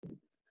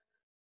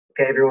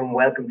Okay, everyone,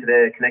 welcome to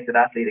the Connected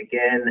Athlete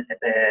again.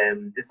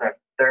 This is our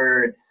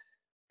third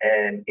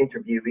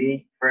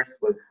interviewee. First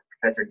was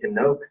Professor Tim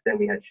Noakes, then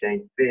we had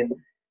Shane Finn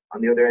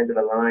on the other end of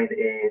the line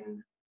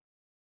in,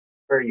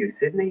 where are you,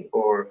 Sydney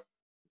or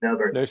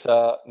Melbourne?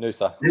 Noosa.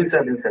 Noosa.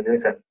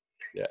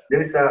 Yeah.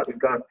 Noosa, we've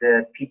got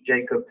Pete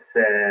Jacobs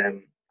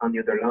on the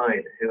other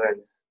line, who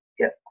has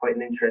quite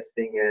an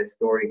interesting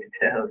story to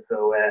tell.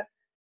 So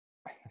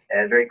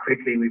very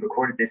quickly, we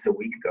recorded this a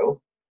week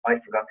ago. I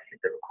forgot to hit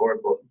the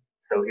record button.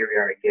 So here we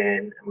are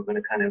again, and we're going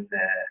to kind of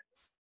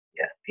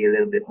be a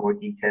little bit more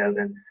detailed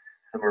and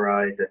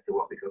summarize as to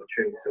what we go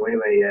through. So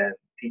anyway,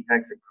 Pete,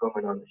 thanks for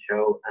coming on the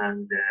show.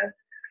 And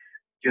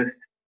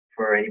just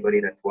for anybody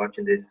that's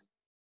watching this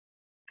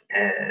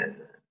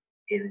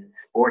in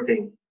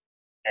sporting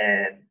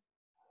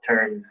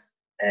terms,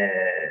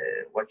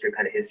 what's your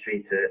kind of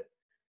history to,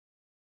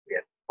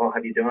 what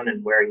have you done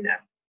and where are you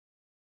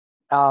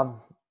now?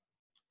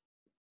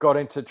 Got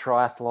into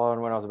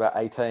triathlon when I was about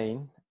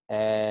 18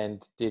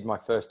 and did my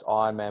first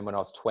Ironman when I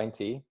was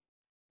 20.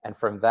 And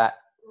from that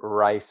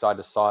race, I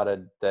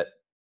decided that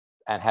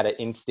and had an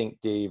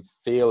instinctive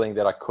feeling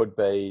that I could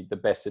be the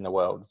best in the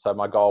world. So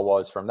my goal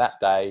was from that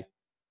day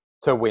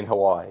to win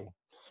Hawaii.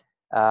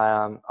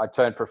 I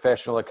turned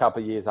professional a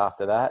couple of years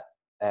after that,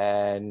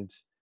 and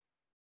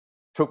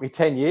took me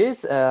 10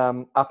 years,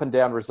 up and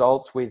down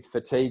results with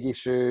fatigue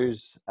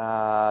issues,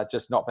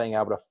 just not being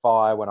able to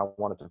fire when I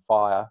wanted to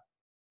fire,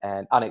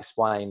 and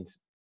unexplained,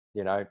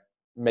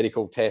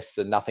 medical tests,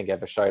 and nothing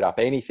ever showed up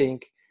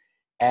anything.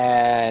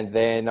 And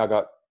then I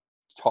got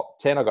top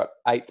 10. I got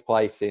 8th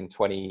place in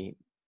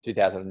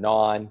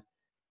 2009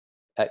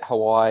 at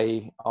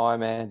Hawaii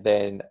Ironman.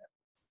 Then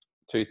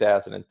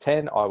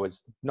 2010, I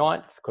was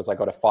 9th because I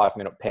got a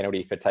 5-minute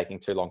penalty for taking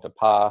too long to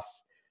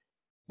pass.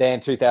 Then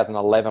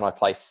 2011, I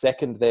placed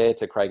 2nd there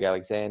to Craig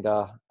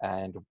Alexander.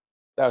 And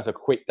that was a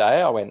quick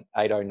day. I went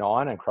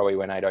 8:09 and Crowie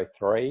went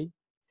 8:03.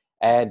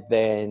 And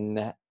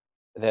then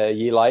the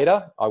year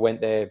later, I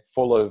went there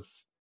full of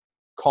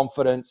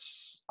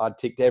confidence. I'd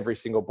ticked every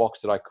single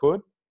box that I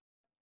could,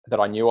 that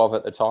I knew of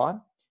at the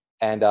time,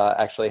 and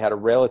actually had a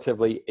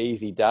relatively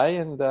easy day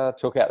and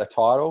took out the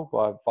title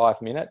by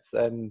 5 minutes,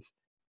 and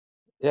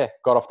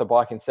got off the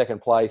bike in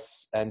 2nd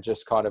place and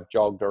just kind of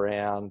jogged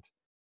around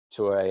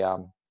to a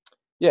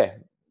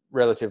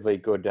relatively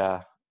good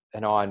an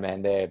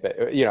Ironman there, but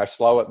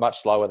slower,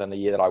 much slower than the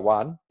year that I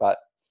won. But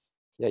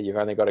you've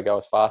only got to go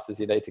as fast as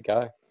you need to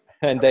go.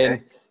 And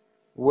then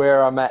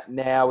where I'm at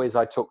now is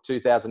I took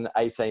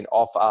 2018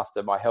 off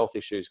after my health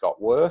issues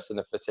got worse and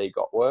the fatigue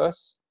got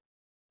worse.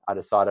 I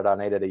decided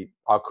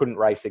I couldn't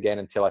race again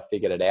until I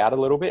figured it out a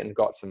little bit and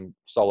got some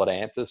solid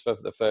answers for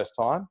the first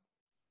time.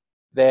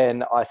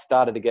 Then I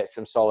started to get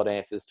some solid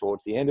answers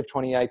towards the end of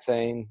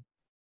 2018,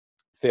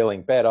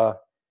 feeling better.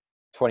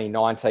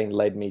 2019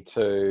 led me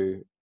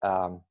to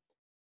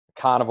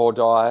carnivore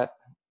diet,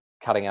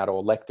 cutting out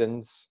all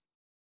lectins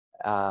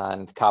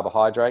and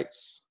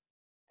carbohydrates.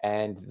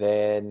 And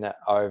then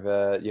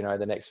over,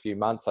 the next few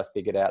months, I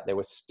figured out there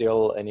was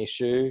still an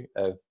issue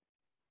of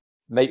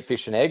meat,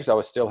 fish, and eggs. I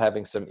was still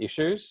having some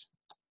issues,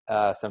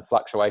 some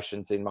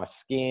fluctuations in my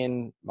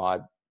skin, my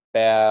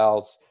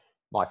bowels,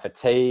 my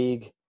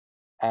fatigue.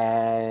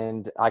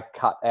 And I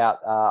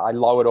I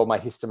lowered all my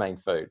histamine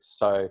foods.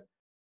 So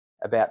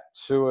about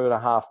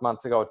 2.5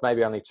 months ago,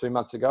 maybe only 2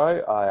 months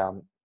ago, I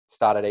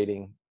started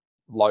eating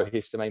low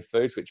histamine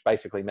foods, which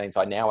basically means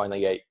I now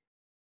only eat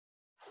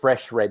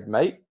fresh red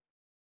meat.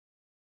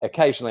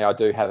 Occasionally I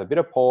do have a bit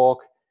of pork,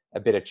 a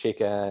bit of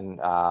chicken,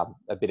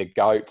 a bit of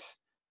goat,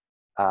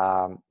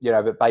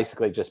 but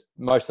basically just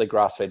mostly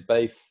grass-fed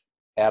beef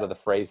out of the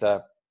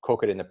freezer,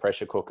 cook it in the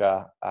pressure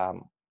cooker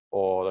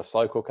or the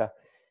slow cooker.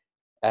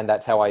 And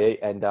that's how I eat.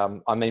 And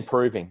I'm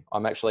improving.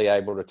 I'm actually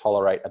able to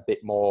tolerate a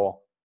bit more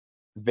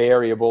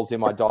variables in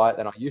my diet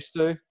than I used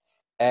to.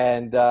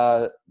 And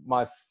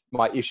my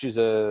issues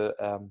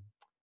are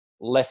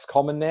less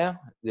common now.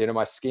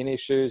 My skin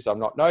issues, I'm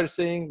not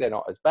noticing. They're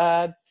not as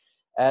bad.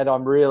 And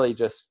I'm really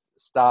just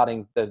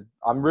starting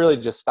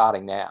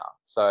now.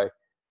 So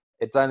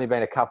it's only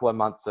been a couple of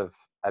months of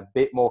a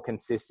bit more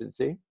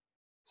consistency.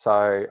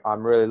 So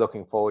I'm really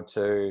looking forward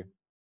to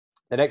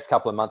the next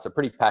couple of months are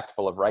pretty packed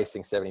full of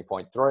racing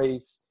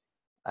 70.3s.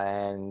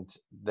 And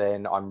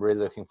then I'm really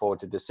looking forward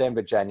to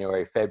December,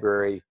 January,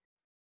 February,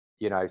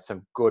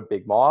 some good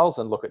big miles,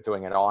 and look at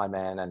doing an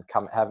Ironman and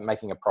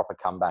making a proper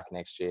comeback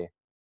next year.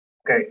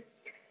 Okay.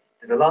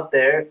 There's a lot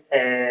there.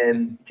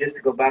 Just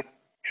to go back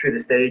through the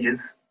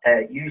stages,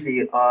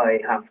 usually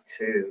I have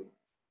to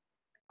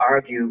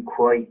argue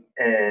quite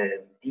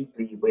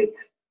deeply with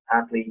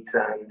athletes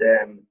and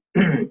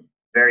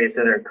various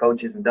other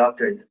coaches and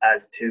doctors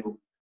as to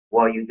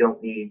why you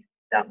don't need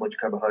that much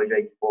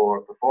carbohydrate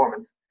for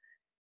performance.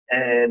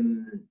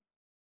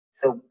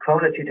 So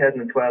Kona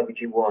 2012, which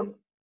you won,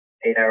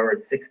 8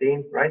 hours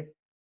 16, right?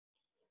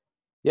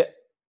 Yeah.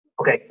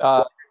 Okay.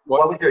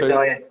 What was your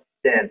diet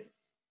then?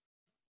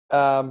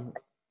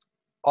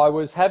 I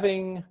was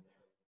having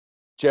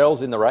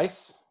gels in the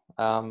race,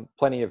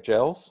 plenty of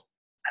gels.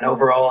 And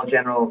overall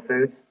general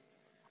foods?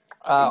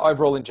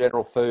 Overall, in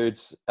general,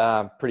 foods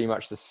pretty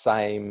much the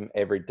same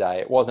every day.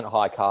 It wasn't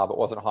high carb. It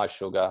wasn't high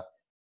sugar.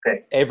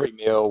 Okay. Every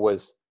meal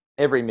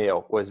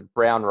was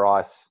brown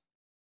rice,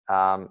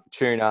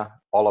 tuna,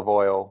 olive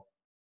oil,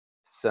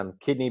 some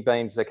kidney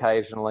beans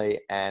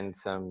occasionally, and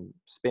some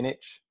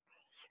spinach,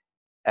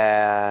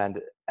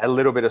 and a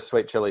little bit of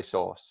sweet chili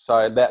sauce.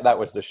 So that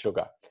was the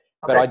sugar.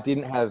 But Okay. I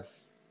didn't have.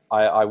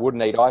 I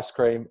wouldn't eat ice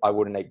cream. I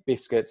wouldn't eat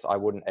biscuits. I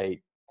wouldn't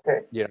eat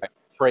Okay.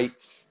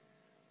 treats.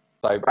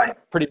 So Right.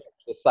 pretty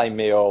much the same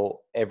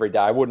meal every day.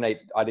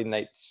 I didn't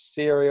eat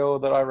cereal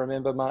that I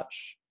remember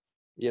much.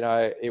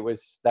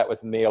 That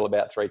was meal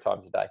about 3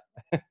 times a day.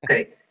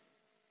 Okay.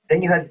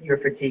 Then you had your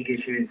fatigue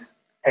issues.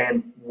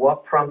 And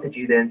what prompted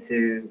you then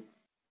to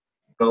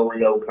go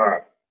low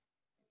carb?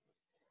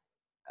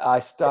 I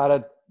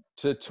started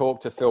to talk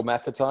to Phil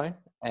Maffetone,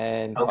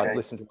 and I'd Okay.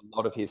 listened to a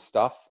lot of his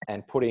stuff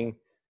and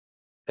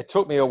it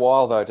took me a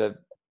while though to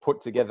put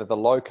together the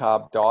low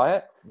carb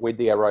diet with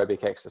the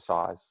aerobic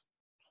exercise.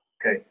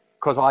 Okay.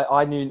 Because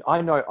I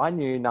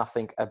knew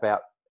nothing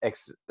about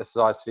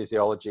exercise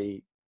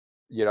physiology,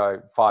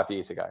 5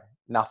 years ago,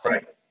 nothing.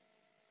 Right. Okay.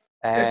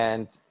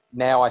 And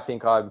now I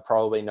think I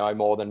probably know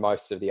more than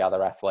most of the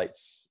other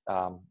athletes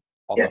on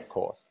the Yes.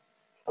 course.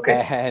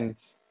 Okay. And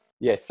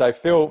yes, so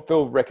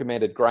Phil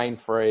recommended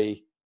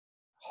grain-free,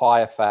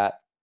 higher fat,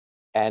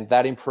 and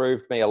that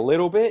improved me a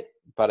little bit.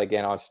 But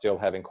again, I'm still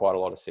having quite a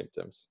lot of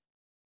symptoms.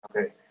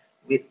 Okay.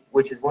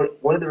 Which is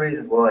one of the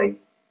reasons why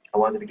I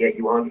wanted to get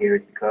you on here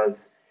is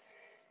because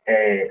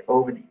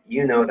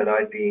that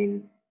I've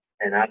been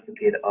an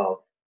advocate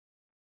of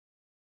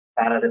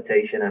fat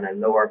adaptation and a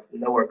lower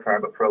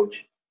carb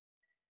approach.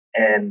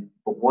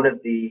 But one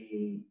of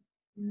the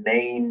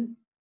main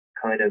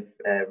kind of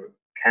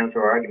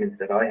counter arguments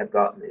that I have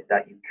gotten is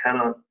that you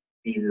cannot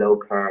be low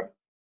carb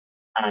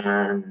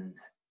and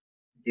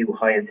do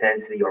high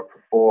intensity or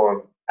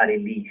perform at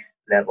elite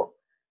level.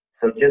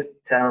 So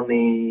just tell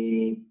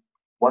me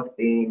what's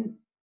been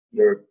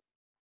your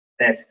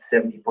best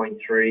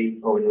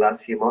 70.3 over the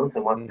last few months,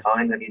 and what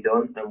time have you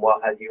done, and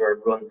what has your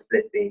run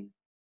split been?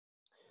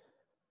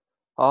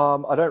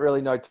 I don't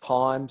really know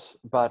times,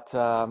 but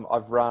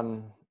I've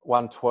run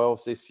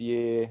 112s this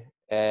year,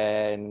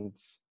 and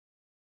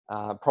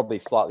probably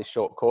slightly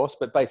short course,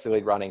 but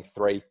basically running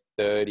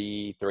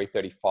 330,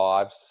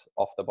 335s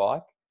off the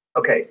bike.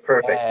 Okay,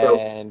 perfect. So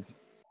And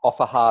off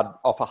a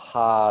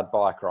hard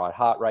bike ride.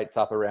 Heart rate's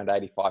up around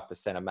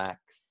 85% of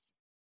max.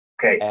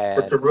 okay,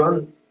 so And to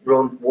run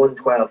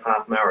 112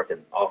 half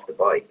marathon off the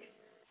bike,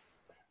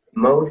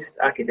 most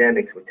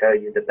academics would tell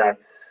you that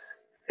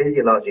that's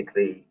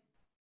physiologically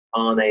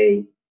on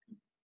a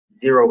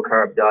zero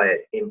carb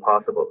diet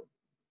impossible.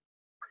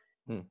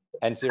 and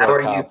How zero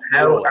are you carb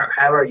fueling.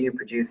 how are you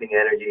producing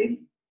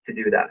energy to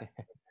do that?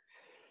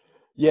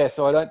 Yeah,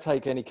 so I don't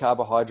take any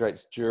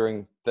carbohydrates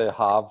during the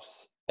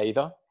halves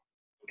either.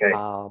 Okay.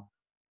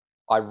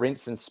 I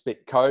rinse and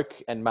spit Coke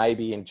and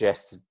maybe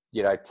ingest,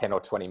 10 or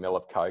 20 mil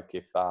of Coke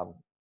if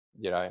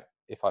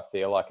I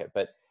feel like it.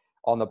 But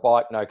on the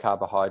bike, no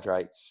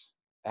carbohydrates,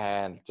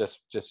 and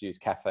just use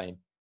caffeine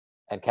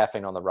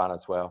on the run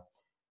as well.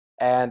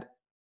 And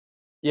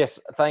yes,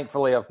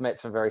 thankfully I've met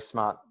some very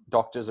smart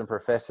doctors and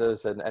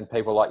professors and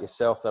people like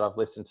yourself that I've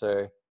listened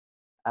to,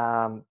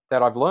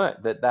 that I've learned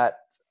that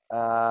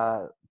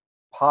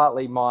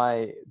partly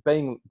my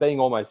being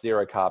almost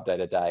zero carb day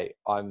to day,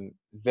 I'm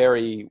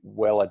very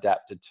well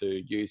adapted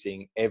to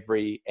using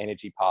every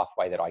energy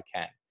pathway that I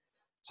can.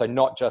 So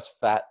not just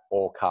fat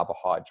or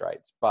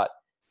carbohydrates, but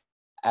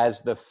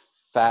as the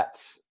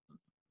fat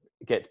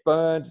gets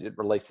burned, it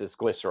releases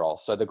glycerol.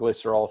 So the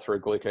glycerol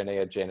through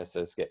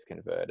gluconeogenesis gets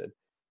converted.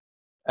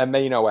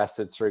 Amino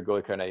acids through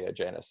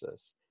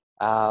gluconeogenesis.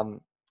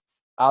 Other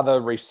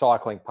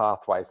recycling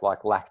pathways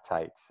like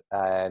lactate,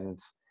 and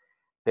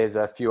there's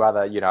a few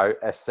other,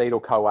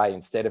 acetyl-CoA,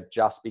 instead of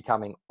just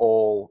becoming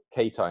all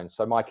ketones.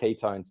 So my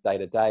ketones day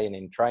to day and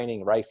in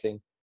training, racing,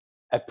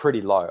 are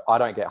pretty low. I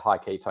don't get high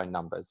ketone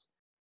numbers,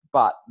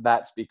 but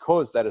that's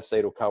because that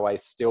acetyl-CoA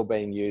is still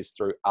being used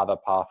through other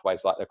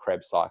pathways like the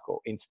Krebs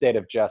cycle. Instead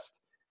of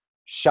just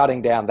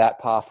shutting down that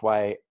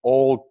pathway,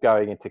 all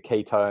going into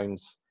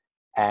ketones,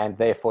 and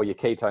therefore if your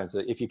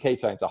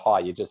ketones are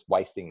high, you're just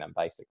wasting them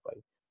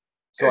basically.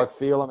 So I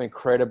feel I'm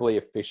incredibly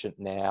efficient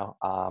now.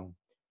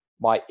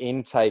 My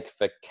intake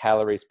for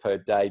calories per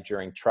day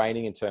during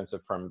training, in terms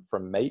of from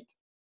meat,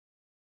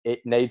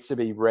 it needs to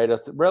be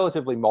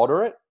relatively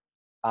moderate,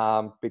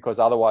 because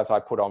otherwise I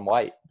put on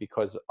weight,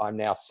 because I'm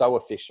now so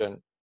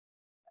efficient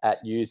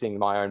at using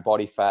my own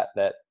body fat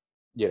that,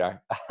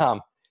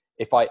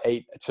 if I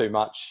eat too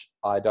much,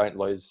 I don't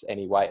lose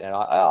any weight. And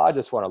I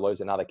just want to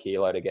lose another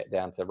kilo to get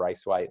down to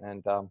race weight.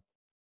 And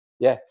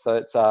so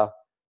it's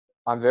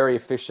I'm very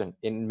efficient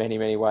in many,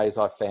 many ways,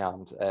 I've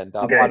found. And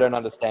I don't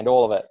understand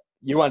all of it.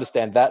 You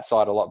understand that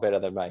side a lot better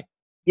than me.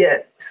 Yeah.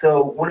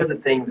 So one of the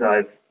things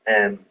I've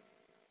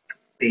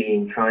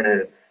been trying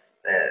to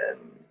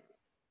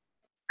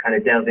kind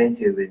of delve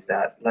into is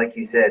that, like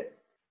you said,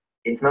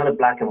 it's not a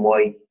black and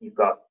white. You've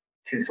got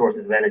two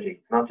sources of energy.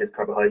 It's not just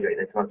carbohydrate.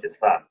 And it's not just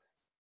fats.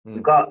 We've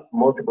Mm. got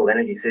multiple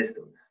energy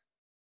systems,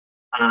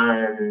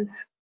 and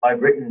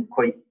I've written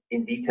quite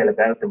in detail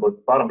about them.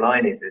 But bottom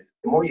line is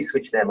the more you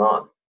switch them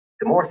on,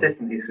 the more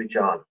systems you switch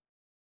on,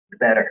 the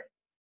better.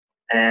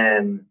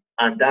 And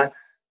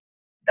that's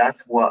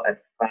what a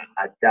fat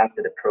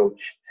adapted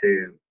approach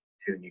to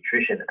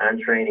nutrition and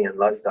training and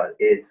lifestyle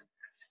is.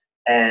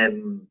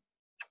 Um,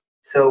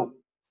 so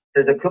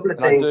there's a couple of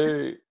And I things.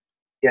 do,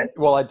 Yeah.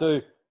 well, I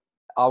do,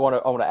 I want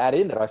to add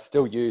in that I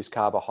still use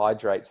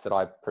carbohydrates that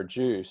I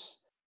produce,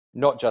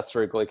 not just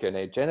through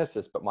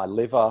gluconeogenesis, but my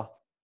liver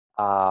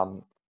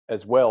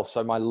as well.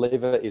 So my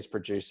liver is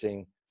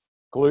producing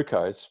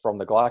glucose from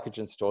the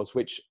glycogen stores,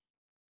 which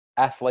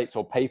athletes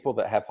or people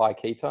that have high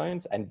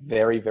ketones and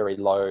very, very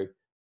low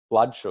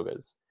blood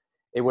sugars,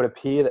 it would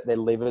appear that their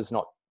liver's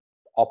not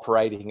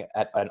operating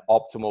at an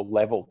optimal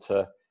level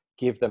to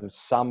give them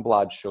some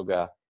blood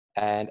sugar.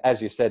 And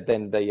as you said,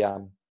 then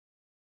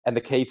and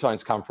the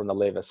ketones come from the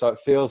liver. So it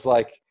feels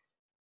like,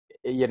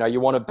 you know, you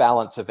want a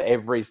balance of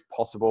every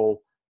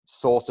possible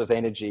source of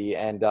energy.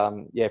 And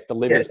yeah, if the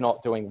Yeah, liver's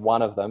not doing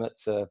one of them,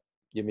 it's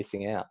you're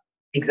missing out.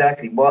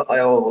 exactly. What I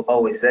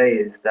always say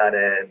is that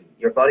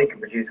your body can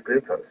produce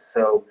glucose.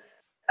 So,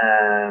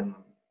 and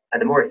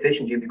the more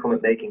efficient you become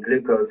at making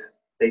glucose,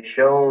 they've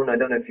shown, I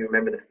don't know if you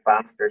remember the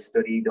FASTER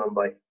study done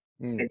by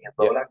Finney and Yeah.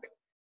 Bolak.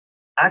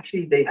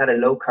 Actually, they had a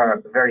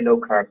very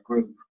low carb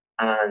group,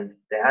 and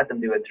they had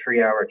them do a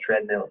 3 hour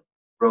treadmill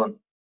run.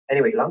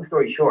 Anyway, long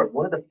story short,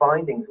 one of the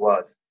findings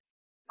was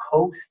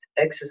post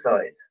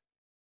exercise,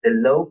 the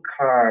low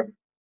carb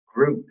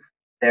group,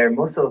 their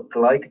muscle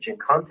glycogen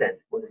content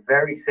was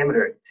very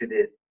similar to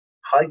the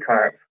high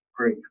carb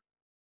group,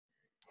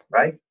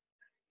 right?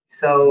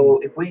 So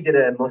if we did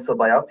a muscle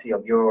biopsy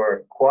of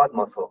your quad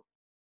muscle,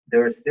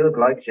 there is still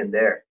glycogen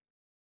there.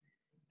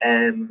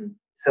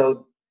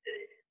 So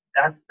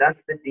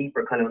that's the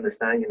deeper kind of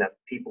understanding that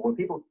people, when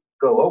people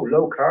go, oh,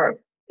 low carb,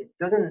 it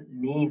doesn't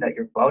mean that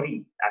your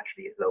body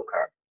actually is low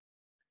carb.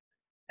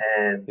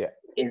 Yeah.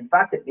 In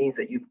fact, it means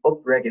that you've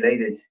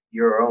upregulated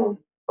your own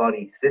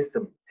body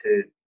system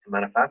to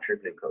manufacture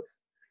glucose.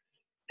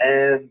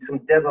 Some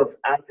devil's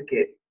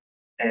advocate.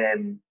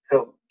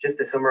 So just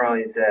to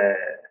summarize,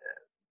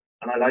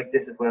 and I like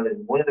this as well, is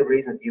one of the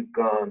reasons you've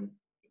gone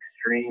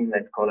extreme,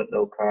 let's call it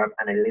low carb,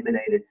 and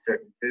eliminated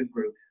certain food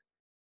groups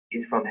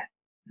is from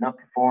not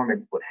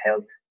performance but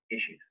health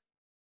issues,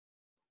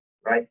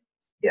 right?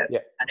 Yeah. Yeah.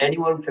 And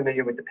anyone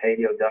familiar with the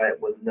paleo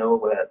diet will know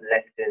about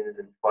lectins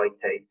and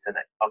phytates and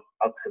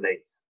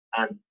oxalates.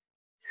 And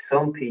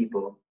some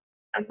people,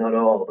 and not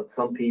all, but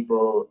some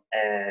people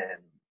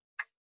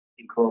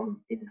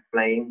become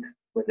inflamed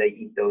when they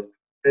eat those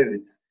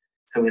foods.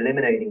 So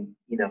eliminating,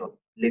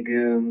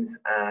 legumes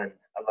and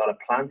a lot of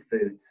plant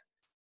foods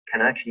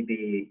can actually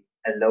be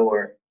a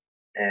lower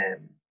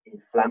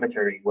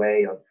inflammatory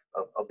way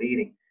of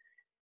eating.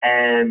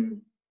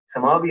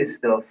 Some obvious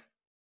stuff,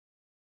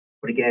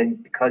 but again,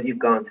 because you've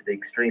gone to the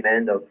extreme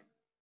end of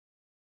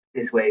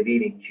this way of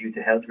eating due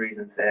to health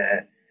reasons,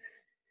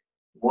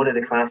 one of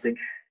the classic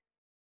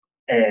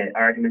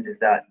arguments is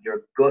that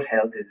your gut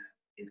health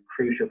is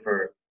crucial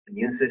for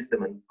immune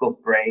system and gut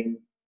brain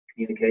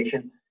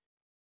communication.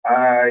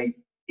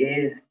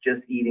 Is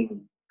just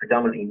eating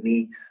predominantly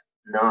meats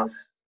not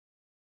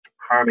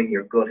harming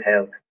your gut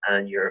health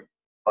and your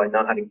by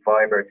not having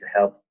fiber to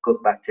help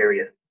gut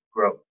bacteria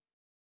grow?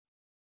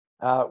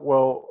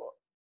 Well,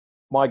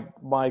 my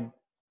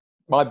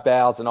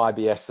bowels and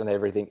IBS and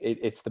everything,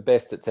 it's the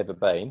best it's ever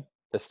been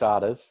for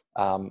starters.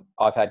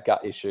 I've had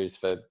gut issues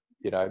for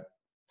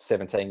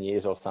 17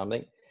 years or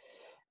something,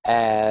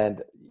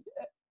 and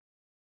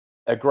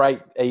a great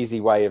easy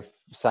way of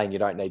saying you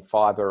don't need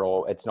fiber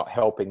or it's not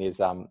helping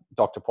is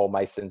Dr. Paul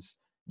Mason's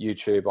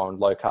YouTube on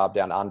Low Carb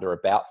Down Under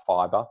about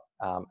fiber,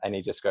 and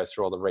he just goes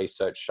through all the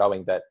research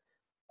showing that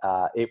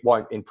it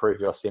won't improve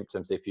your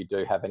symptoms if you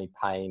do have any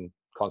pain,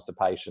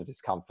 constipation,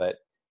 discomfort.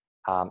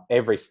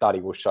 Every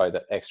study will show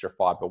that extra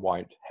fiber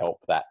won't help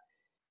that.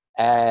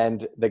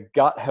 And the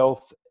gut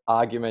health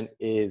argument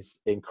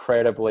is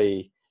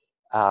incredibly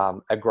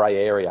a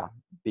gray area,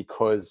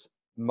 because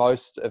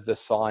most of the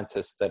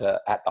scientists that are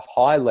at the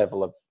high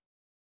level of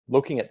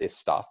looking at this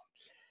stuff,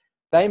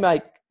 they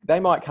might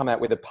come out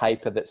with a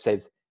paper that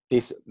says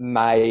this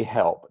may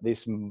help,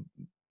 this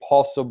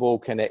possible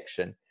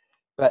connection,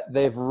 but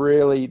they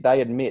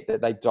admit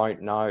that they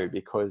don't know,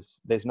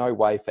 because there's no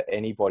way for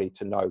anybody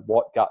to know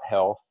what gut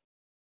health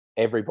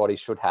everybody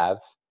should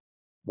have,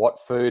 what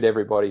food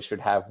everybody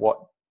should have, what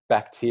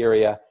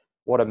bacteria,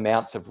 what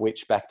amounts of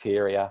which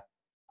bacteria.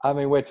 I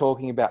mean, we're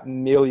talking about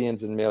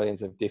millions and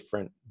millions of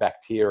different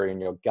bacteria in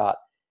your gut,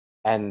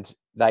 and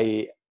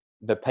the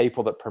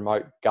people that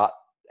promote gut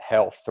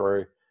health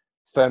through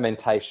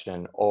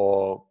fermentation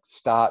or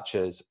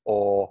starches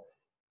or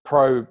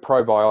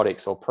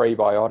probiotics or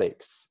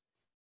prebiotics,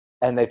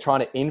 and they're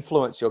trying to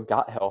influence your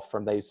gut health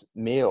from these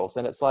meals.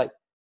 And it's like,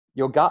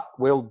 your gut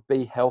will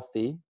be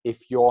healthy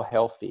if you're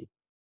healthy.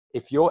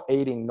 If you're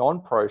eating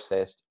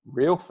non-processed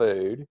real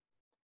food,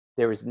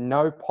 there is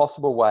no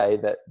possible way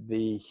that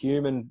the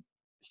humans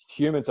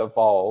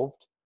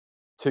evolved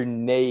to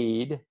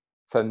need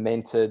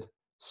fermented,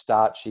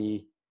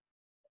 starchy,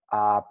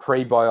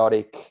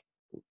 prebiotic,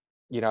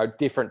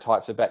 different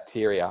types of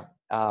bacteria.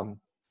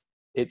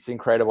 It's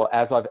incredible.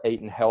 As I've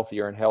eaten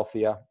healthier and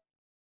healthier,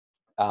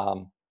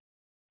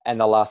 and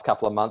the last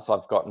couple of months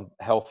I've gotten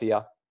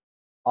healthier,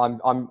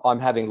 I'm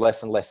having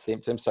less and less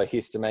symptoms. So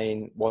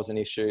histamine was an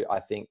issue. I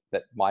think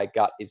that my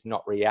gut is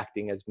not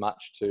reacting as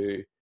much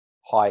to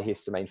high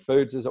histamine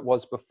foods as it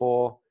was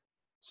before.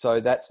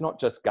 So that's not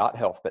just gut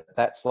health, but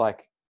that's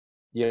like,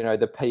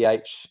 the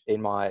pH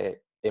in my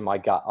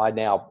gut. I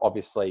now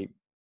obviously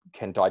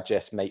can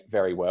digest meat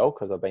very well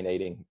because I've been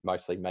eating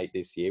mostly meat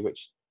this year,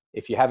 which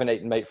if you haven't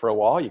eaten meat for a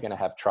while, you're going to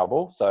have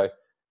trouble. So,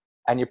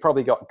 and you've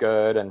probably got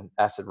GERD and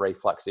acid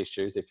reflux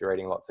issues if you're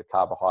eating lots of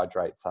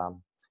carbohydrates.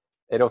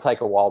 It'll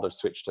take a while to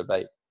switch to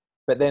meat.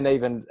 But then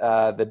even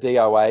the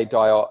DOA,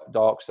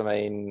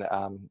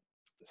 dioxamine,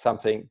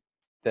 something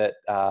that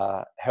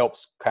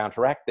helps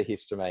counteract the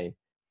histamine,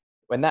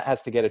 when that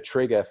has to get a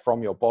trigger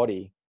from your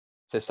body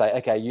to say,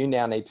 okay, you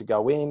now need to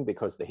go in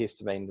because the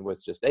histamine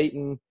was just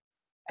eaten,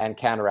 and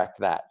counteract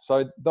that.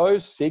 So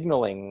those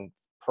signaling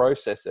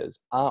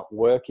processes aren't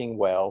working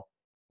well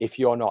if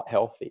you're not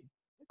healthy,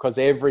 because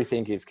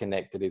everything is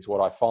connected is what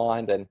I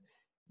find. And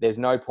there's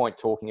no point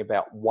talking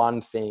about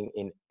one thing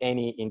in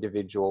any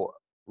individual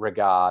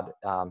regard.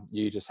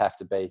 You just have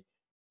to be,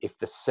 if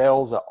the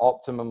cells are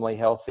optimally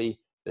healthy,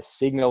 the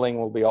signaling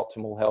will be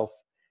optimal health,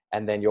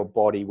 and then your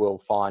body will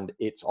find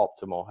its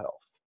optimal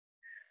health.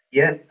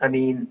 Yeah, I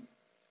mean,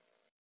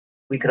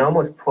 we can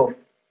almost put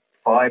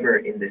fiber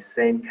in the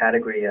same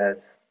category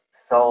as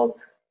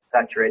salt,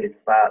 saturated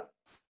fat,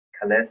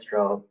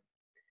 cholesterol.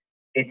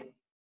 It's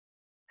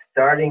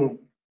starting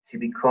to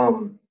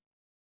become,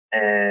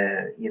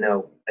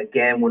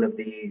 again, one of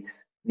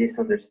these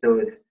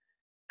misunderstood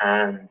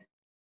and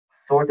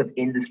sort of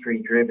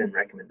industry-driven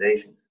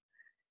recommendations.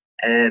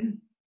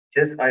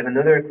 I have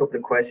another couple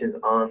of questions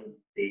on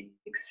the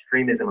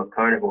extremism of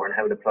carnivore and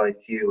how it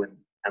applies to you,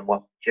 and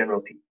what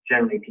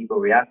generally people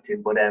react to.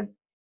 But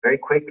very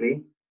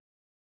quickly,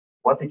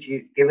 what did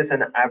you give us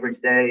an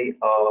average day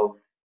of?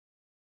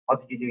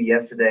 What did you do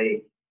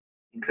yesterday,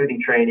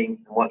 including training,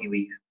 and what you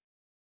eat?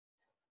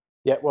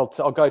 Yeah, well,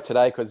 I'll go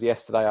today because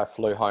yesterday I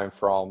flew home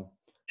from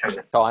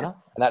China,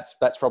 and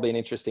that's probably an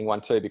interesting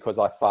one too, because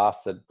I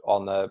fasted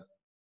on the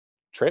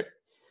trip.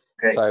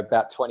 Okay. So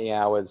about 20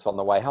 hours on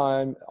the way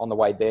home. On the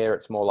way there,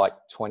 it's more like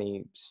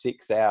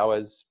 26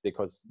 hours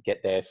because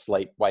get there,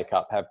 sleep, wake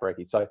up, have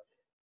brekkie. So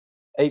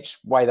each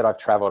way that I've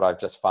traveled, I've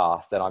just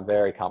fasted, and I'm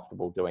very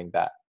comfortable doing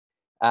that.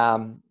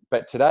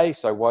 But today,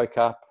 so woke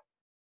up,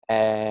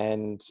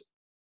 and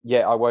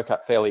I woke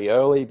up fairly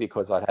early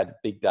because I'd had a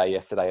big day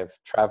yesterday of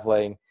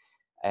traveling,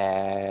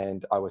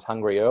 and I was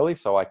hungry early.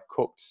 So I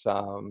cooked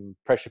some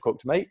pressure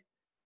cooked meat.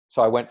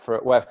 So I went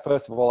for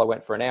first of all, I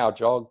went for an hour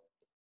jog.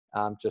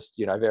 Just,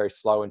 very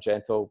slow and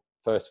gentle.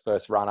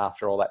 First run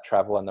after all that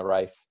travel and the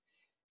race.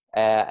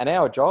 An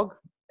hour jog,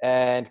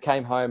 and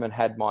came home and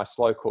had my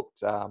slow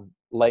cooked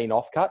lean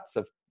offcuts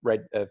of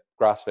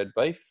grass-fed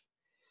beef.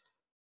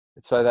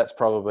 So that was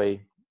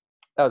probably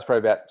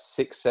about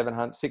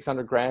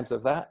 600 grams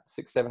of that,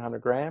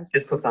 700 grams.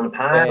 Just cooked on a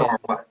pan,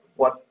 or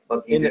what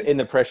do you do? In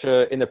the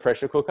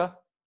pressure cooker.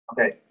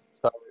 Okay.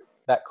 So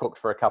that cooked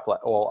for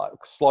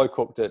slow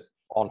cooked it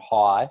on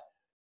high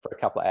for a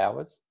couple of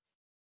hours.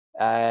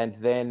 And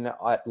then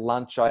at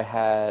lunch, I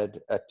had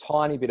a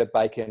tiny bit of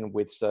bacon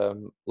with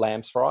some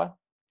lamb's fry.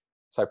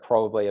 So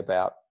probably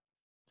about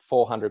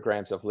 400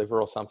 grams of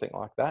liver or something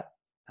like that,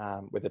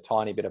 with a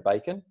tiny bit of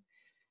bacon.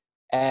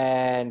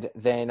 And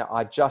then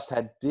I just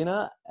had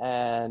dinner,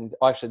 and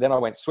actually then I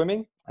went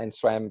swimming and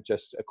swam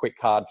just a quick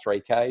hard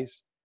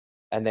 3Ks.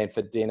 And then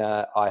for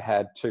dinner, I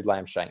had 2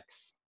 lamb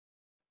shanks.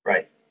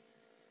 Right.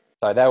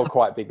 So they were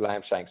quite big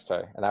lamb shanks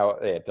too. And they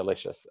were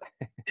delicious.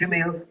 2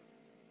 meals?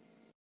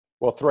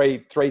 Well,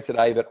 three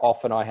today, but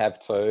often I have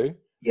 2.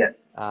 Yeah.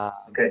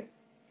 Okay.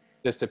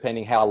 Just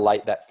depending how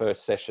late that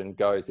first session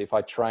goes. If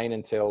I train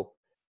until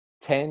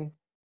 10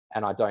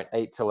 and I don't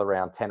eat till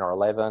around 10 or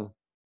 11,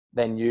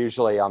 then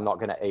usually I'm not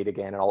going to eat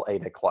again, and I'll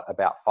eat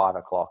about 5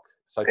 o'clock.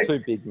 So okay. 2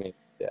 big meals.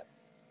 Yeah.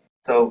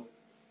 So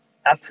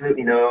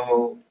absolutely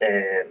no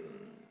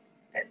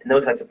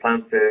types of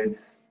plant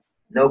foods,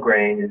 no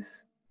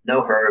grains,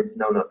 no herbs,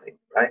 no nothing,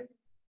 right?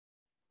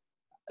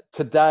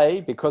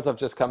 Today, because I've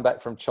just come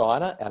back from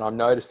China and I'm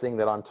noticing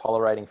that I'm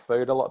tolerating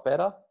food a lot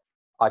better,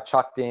 I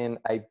chucked in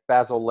a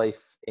basil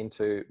leaf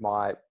into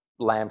my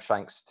lamb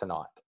shanks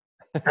tonight.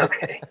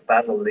 Okay,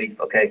 basil leaf.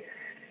 Okay.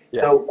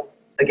 Yeah. So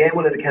again,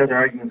 one of the counter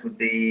arguments would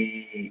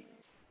be,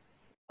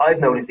 I've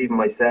noticed even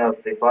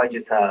myself, if I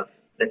just have,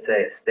 let's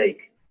say, a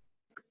steak,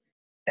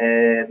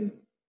 there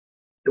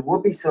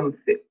would be some,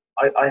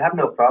 I have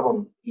no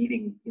problem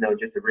eating,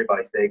 just a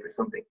ribeye steak or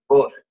something,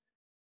 but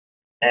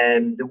I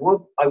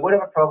would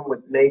have a problem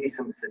with maybe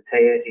some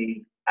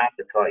satiety,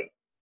 appetite.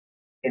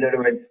 In other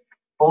words,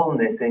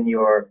 fullness in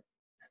your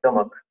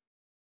stomach.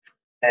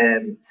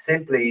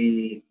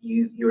 Simply,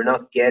 you're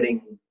not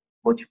getting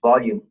much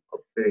volume of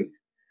food.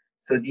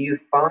 So do you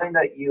find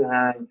that you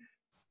have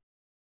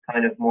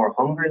kind of more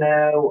hunger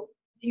now?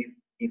 Do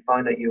you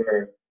find that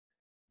your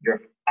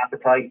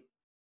appetite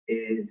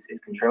is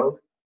controlled?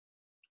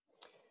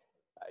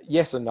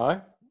 Yes and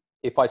no.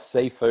 If I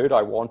see food,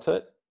 I want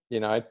it.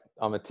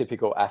 I'm a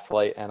typical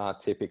athlete and a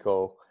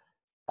typical,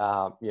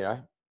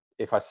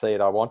 if I see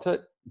it, I want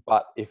it.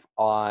 But if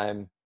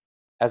I'm,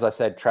 as I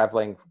said,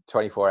 traveling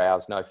 24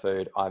 hours, no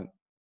food, I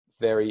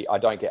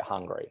don't get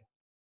hungry.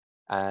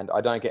 And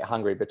I don't get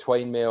hungry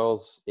between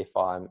meals. If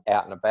I'm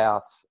out and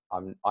about,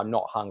 I'm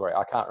not hungry.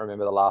 I can't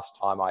remember the last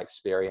time I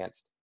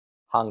experienced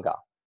hunger.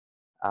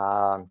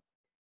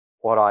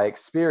 What I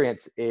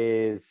experience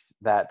is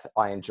that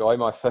I enjoy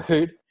my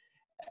food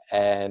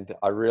and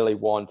I really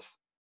want,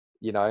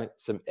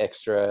 some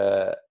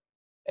extra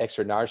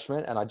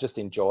nourishment, and I just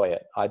enjoy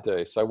it. I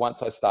do. So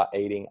once I start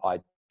eating, I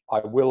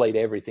will eat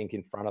everything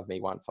in front of me.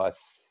 Once I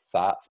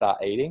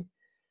start eating,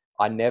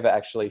 I never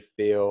actually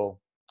feel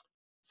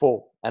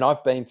full. And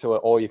I've been to an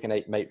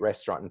all-you-can-eat meat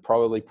restaurant and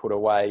probably put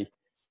away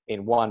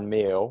in one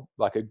meal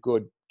like a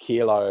good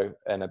kilo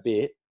and a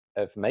bit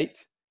of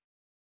meat,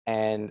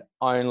 and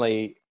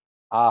only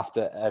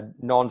after a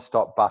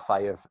non-stop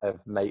buffet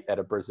of meat at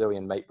a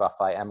Brazilian meat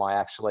buffet am I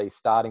actually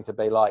starting to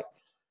be like,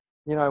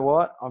 you know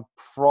what, I'm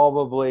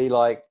probably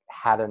like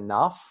had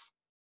enough.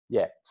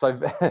 Yeah. So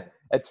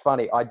it's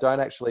funny. I don't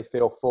actually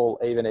feel full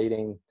even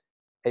eating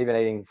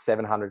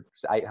 700,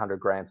 800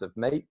 grams of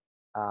meat.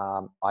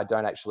 I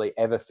don't actually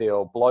ever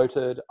feel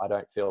bloated. I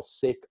don't feel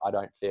sick. I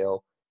don't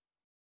feel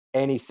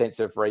any sense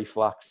of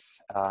reflux.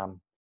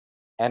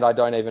 And I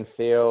don't even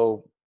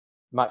feel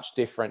much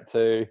different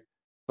to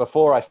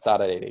before I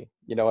started eating.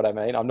 You know what I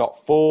mean? I'm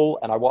not full,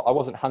 and I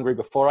wasn't hungry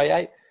before I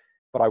ate,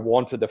 but I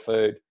wanted the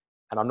food,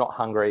 and I'm not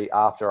hungry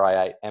after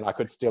I ate, and I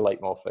could still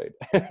eat more food.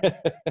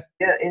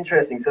 Yeah,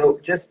 interesting. So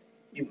just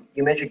you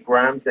mentioned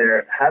grams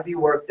there. Have you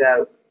worked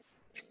out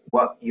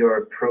what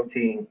your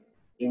protein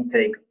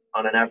intake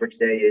on an average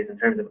day is in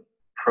terms of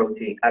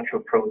actual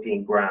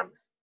protein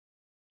grams?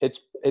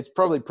 It's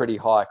probably pretty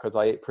high because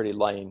I eat pretty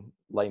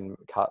lean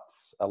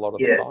cuts a lot of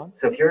the Yeah. time.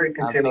 So if you're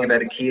consuming So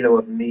about a kilo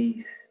of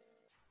meat,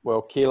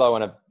 well, kilo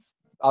and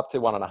up to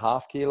 1.5 yeah,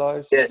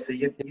 kilos. so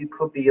you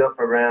could be up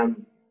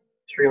around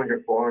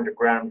 300, 400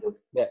 grams of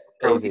Yeah,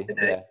 protein easy. a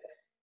day. Yeah,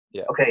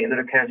 yeah. Okay,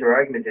 another counter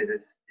argument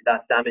is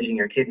that damaging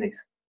your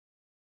kidneys?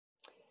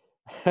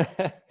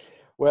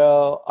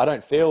 Well, I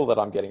don't feel that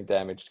I'm getting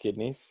damaged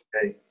kidneys.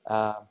 Okay.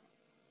 Uh,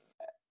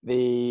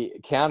 the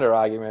counter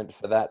argument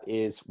for that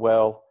is,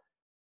 well,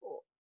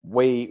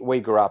 we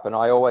grew up, and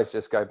I always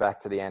just go back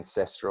to the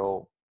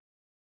ancestral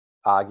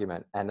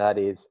argument, and that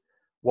is,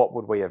 what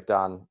would we have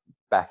done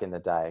back in the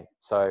day?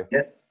 So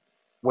Yeah.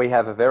 we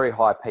have a very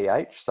high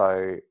pH.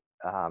 So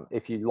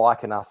if you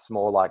liken us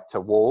more like to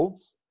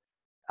wolves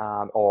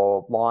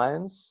or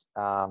lions,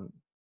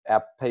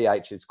 our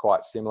pH is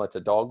quite similar to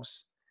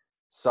dogs.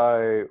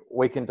 So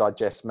we can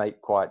digest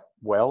meat quite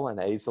well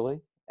and easily.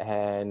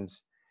 And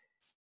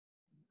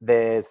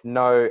there's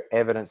no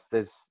evidence.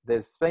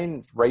 There's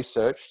been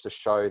research to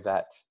show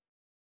that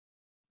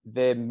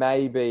there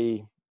may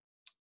be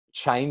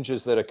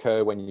changes that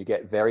occur when you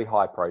get very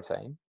high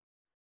protein,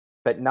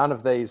 but none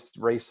of these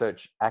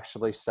research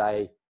actually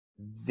say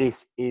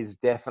this is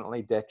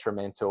definitely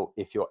detrimental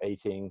if you're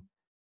eating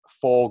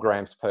 4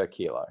 grams per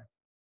kilo.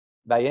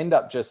 They end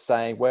up just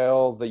saying,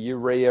 well, the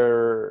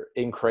urea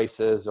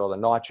increases or the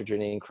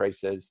nitrogen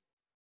increases,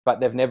 but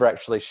they've never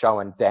actually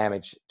shown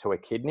damage to a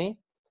kidney.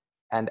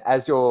 And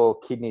as your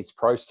kidneys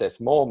process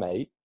more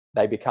meat,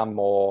 they become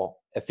more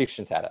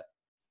efficient at it.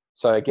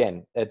 So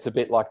again, it's a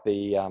bit like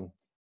the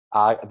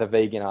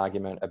vegan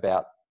argument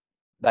about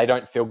they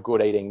don't feel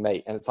good eating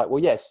meat. And it's like,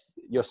 well, yes,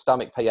 your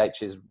stomach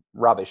pH is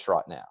rubbish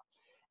right now,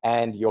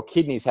 and your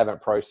kidneys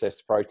haven't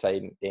processed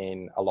protein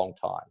in a long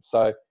time.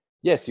 So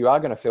yes, you are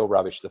going to feel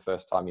rubbish the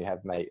first time you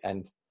have meat,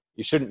 and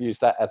you shouldn't use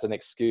that as an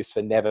excuse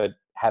for never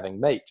having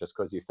meat just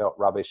because you felt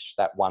rubbish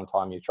that one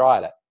time you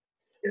tried it.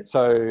 Yeah.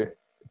 So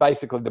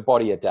basically the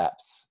body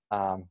adapts.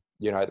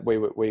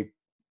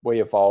 We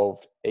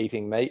evolved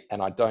eating meat,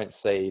 and I don't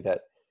see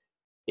that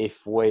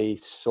if we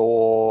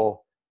saw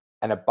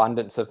an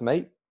abundance of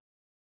meat,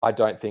 I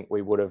don't think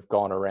we would have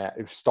gone around,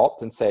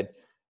 stopped and said,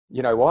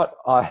 you know what,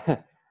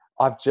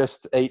 I've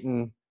just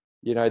eaten,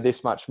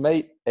 this much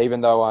meat, even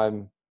though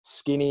I'm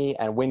skinny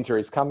and winter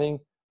is coming,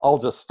 I'll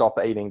just stop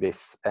eating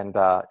this and,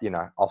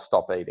 I'll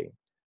stop eating.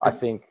 I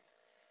think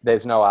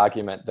there's no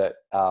argument that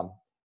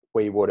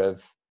we would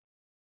have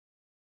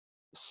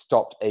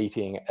stopped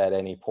eating at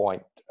any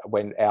point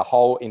when our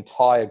whole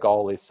entire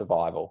goal is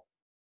survival.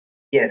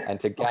 Yes. And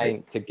to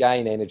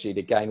gain energy,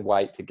 to gain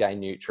weight, to gain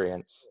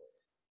nutrients.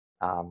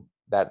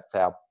 That's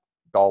our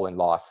goal in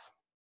life.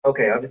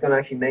 Okay, I was going to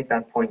actually make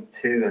that point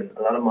too. And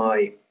a lot of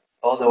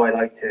although I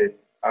like to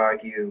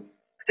argue,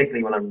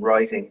 particularly when I'm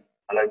writing,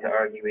 I like to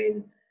argue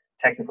in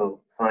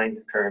technical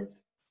science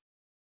terms.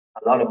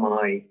 A lot of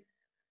my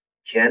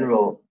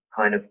general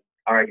kind of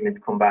arguments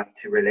come back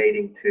to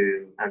relating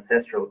to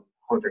ancestral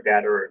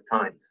hunter-gatherer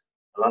times.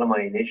 A lot of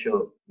my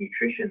initial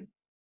nutrition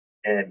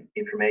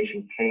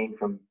information came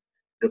from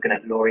looking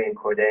at Laurie and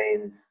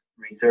Cordain's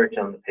research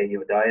on the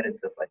paleo diet and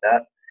stuff like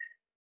that.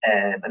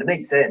 And it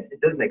made sense.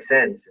 It does make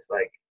sense. It's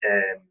like,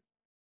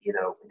 you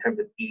know, in terms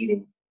of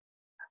eating,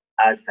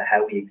 as to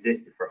how we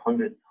existed for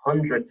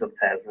hundreds of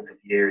thousands of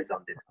years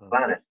on this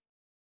planet.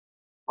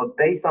 But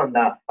based on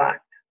that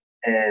fact,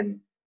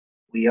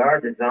 we are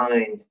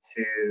designed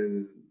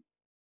to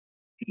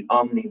be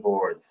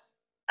omnivores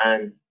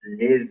and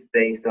live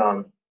based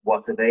on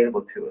what's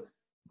available to us.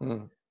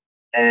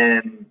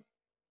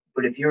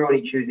 But if you're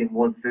only choosing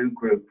one food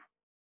group,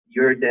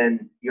 you're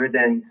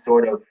then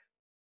sort of,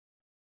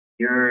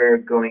 you're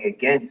going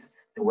against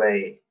the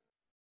way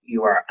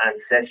you are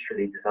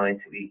ancestrally designed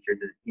to eat.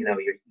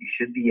 You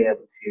should be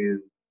able to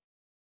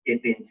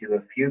dip into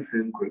a few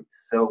food groups.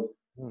 So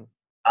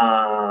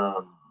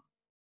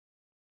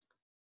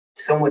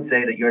some would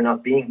say that you're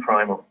not being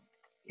primal,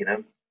 you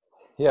know?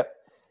 Yeah.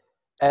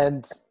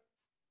 And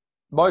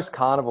most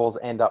carnivores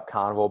end up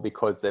carnivore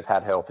because they've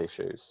had health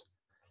issues,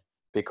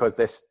 because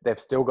they've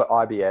still got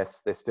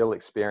IBS, they're still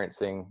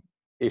experiencing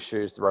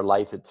issues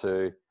related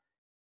to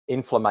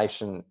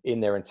inflammation in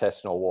their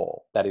intestinal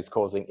wall that is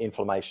causing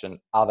inflammation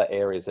other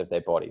areas of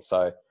their body.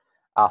 So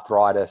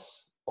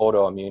arthritis,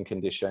 autoimmune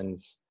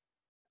conditions,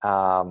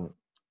 they're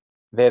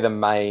the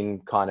main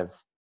kind of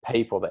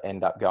people that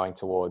end up going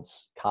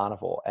towards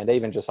carnivore, and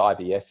even just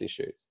IBS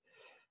issues.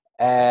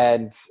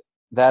 And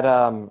that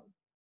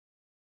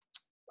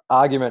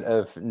argument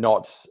of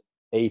not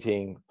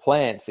eating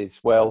plants is,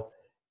 well,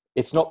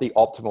 it's not the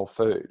optimal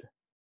food.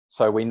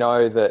 So we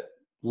know that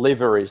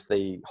liver is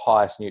the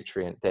highest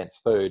nutrient dense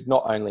food,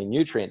 not only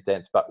nutrient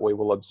dense, but we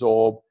will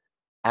absorb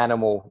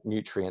animal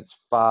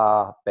nutrients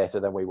far better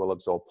than we will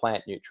absorb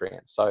plant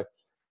nutrients. So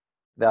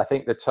I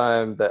think the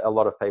term that a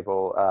lot of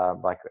people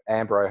like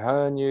Amber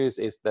O'Hearn use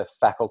is the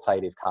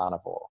facultative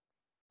carnivore.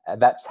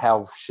 And that's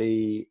how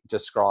she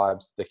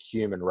describes the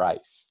human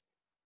race,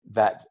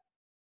 that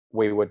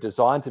we were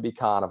designed to be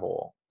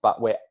carnivore,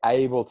 but we're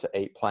able to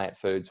eat plant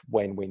foods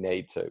when we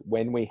need to.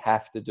 When we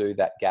have to do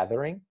that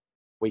gathering,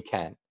 we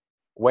can.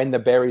 When the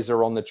berries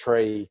are on the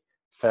tree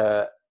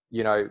for,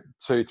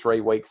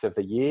 2-3 weeks of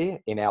the year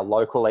in our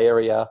local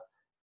area,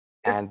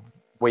 and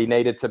we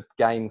needed to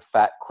gain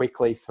fat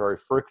quickly through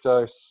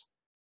fructose,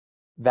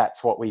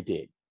 that's what we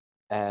did.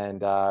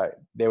 And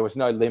there was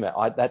no limit.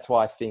 That's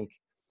why I think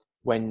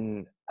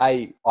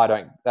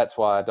that's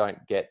why I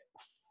don't get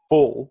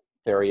full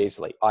very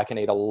easily. I can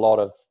eat a lot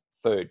of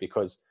food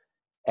because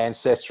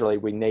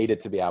ancestrally we needed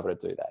to be able to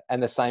do that.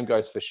 And the same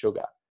goes for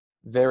sugar.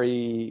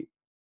 Very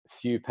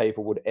few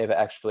people would ever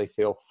actually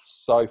feel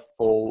so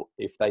full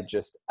if they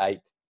just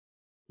ate,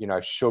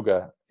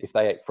 sugar, if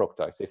they ate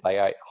fructose, if they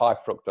ate high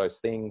fructose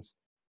things.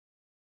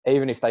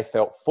 Even if they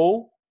felt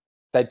full,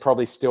 they'd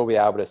probably still be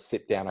able to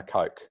sip down a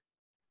Coke.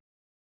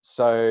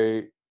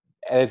 So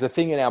there's a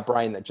thing in our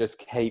brain that just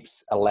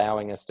keeps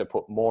allowing us to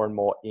put more and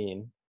more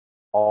in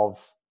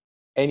of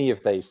any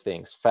of these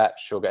things, fat,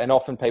 sugar. And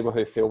often people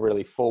who feel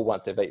really full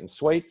once they've eaten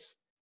sweets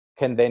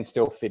can then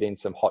still fit in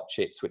some hot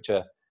chips, which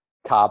are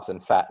carbs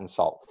and fat and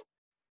salt.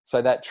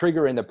 So that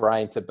trigger in the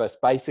brain to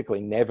basically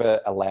never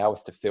allow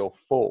us to feel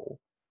full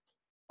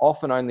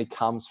often only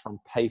comes from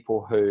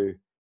people who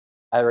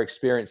are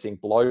experiencing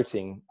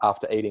bloating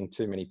after eating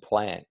too many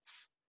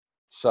plants.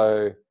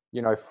 So,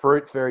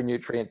 fruit's very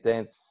nutrient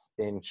dense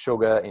in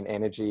sugar, in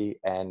energy,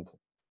 and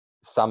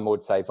some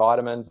would say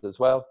vitamins as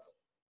well.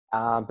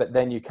 But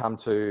then you come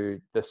to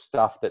the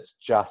stuff that's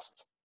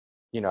just,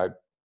 it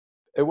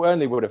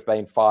only would have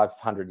been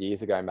 500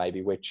 years ago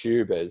maybe, where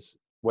tubers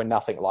were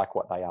nothing like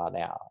what they are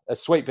now. A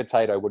sweet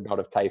potato would not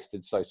have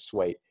tasted so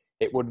sweet.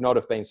 It would not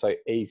have been so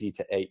easy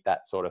to eat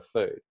that sort of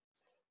food.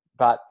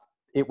 But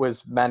it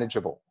was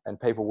manageable and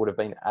people would have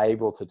been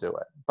able to do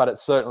it. But it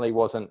certainly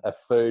wasn't a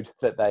food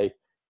that they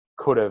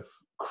could have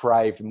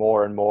craved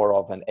more and more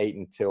of and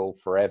eaten till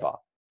forever.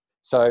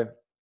 So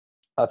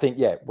I think,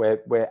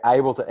 we're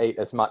able to eat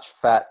as much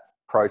fat,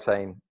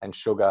 protein, and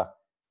sugar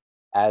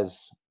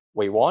as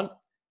we want.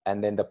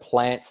 And then the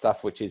plant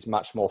stuff, which is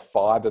much more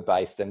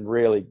fiber-based and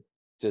really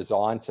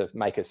designed to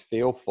make us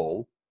feel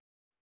full,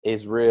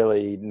 is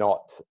really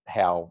not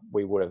how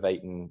we would have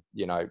eaten,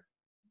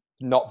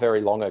 not very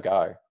long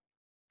ago.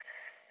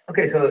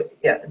 Okay, so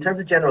in terms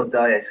of general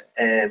diet,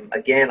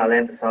 again, I'll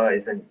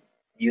emphasize, and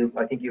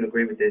I think you'll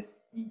agree with this,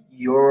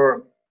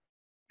 your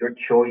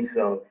choice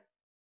of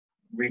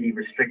really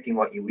restricting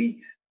what you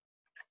eat,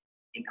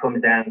 it comes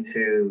down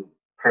to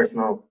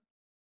personal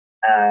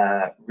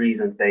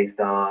reasons based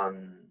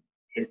on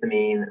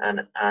histamine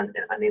and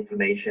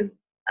inflammation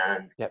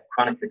and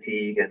chronic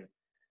fatigue and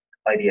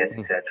IBS,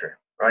 etc.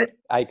 Right?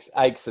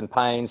 Aches and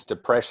pains,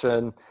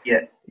 depression.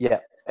 Yeah,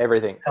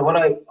 everything. So what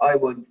I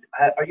would,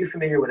 are you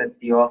familiar with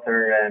the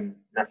author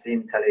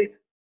Nassim Taleb?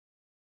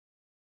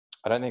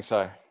 I don't think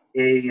so.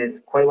 He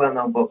is quite a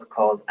well-known book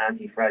called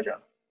Anti-Fragile.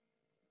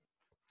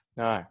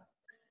 No.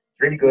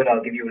 It's really good.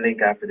 I'll give you a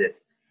link after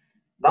this.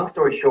 Long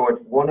story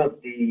short, one of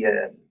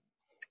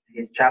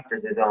his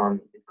chapters is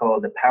it's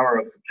called The Power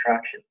of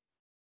Subtraction.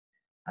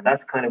 And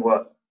that's kind of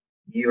what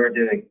you're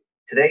doing.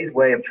 Today's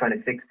way of trying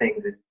to fix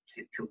things is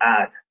to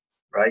add,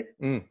 right?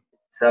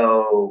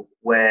 So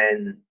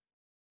when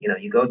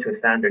you go to a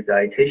standard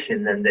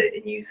dietitian and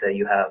you say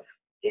you have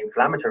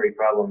inflammatory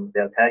problems,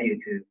 they'll tell you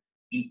to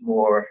eat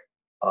more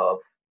of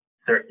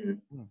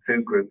certain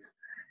food groups,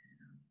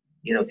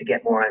 to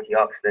get more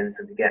antioxidants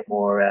and to get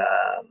more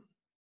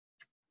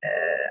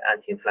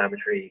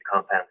anti-inflammatory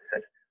compounds,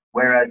 etc.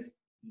 Whereas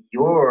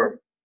your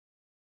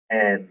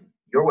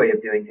your way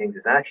of doing things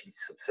is actually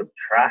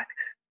subtract.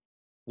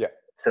 Yeah.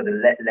 So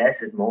the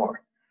less is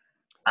more.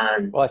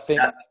 And well, I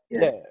think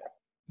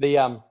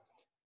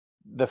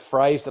the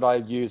phrase that I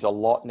use a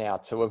lot now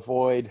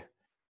to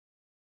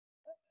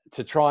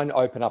try and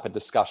open up a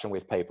discussion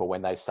with people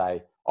when they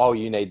say, "Oh,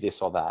 you need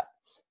this or that,"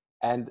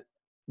 and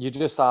you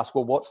just ask,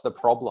 "Well, what's the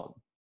problem?"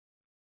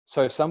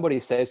 So if somebody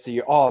says to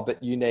you, "Oh,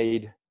 but you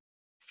need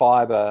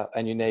fiber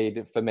and you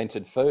need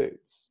fermented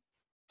foods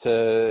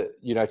to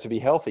be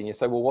healthy," and you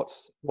say, "Well,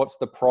 what's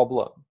the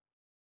problem?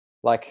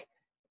 Like,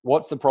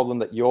 what's the problem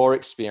that you're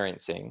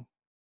experiencing?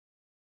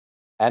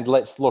 And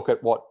let's look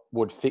at what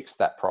would fix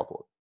that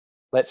problem.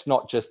 Let's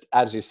not just,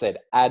 as you said,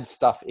 add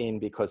stuff in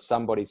because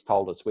somebody's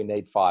told us we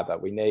need fiber,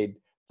 we need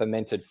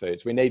fermented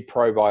foods, we need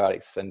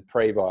probiotics and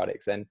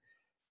prebiotics and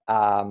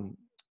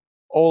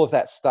all of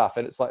that stuff."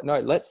 And it's like,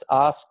 no, let's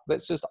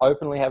just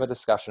openly have a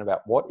discussion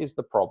about what is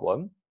the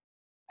problem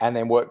and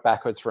then work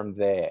backwards from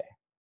there.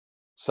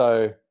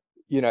 So,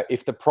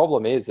 if the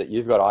problem is that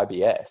you've got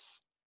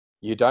IBS,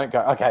 you don't go,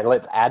 okay,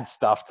 let's add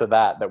stuff to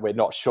that we're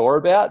not sure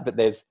about, but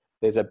there's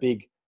a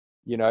big,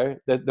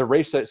 the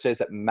research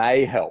says it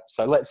may help.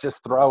 So let's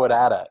just throw it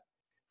at it.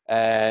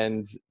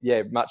 And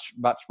much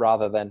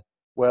rather than,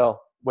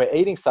 well, we're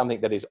eating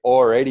something that is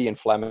already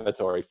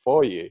inflammatory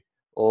for you.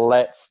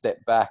 Let's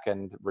step back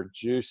and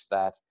reduce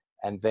that.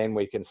 And then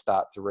we can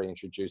start to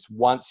reintroduce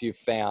once you've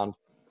found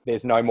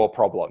there's no more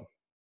problem.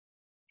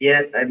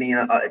 Yeah, I mean,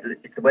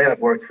 it's the way I've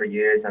worked for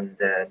years, and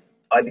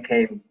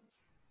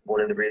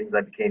one of the reasons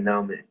I became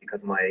known is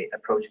because of my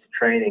approach to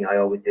training. I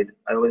always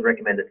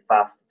recommended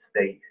fasted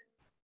state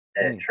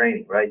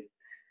training, right?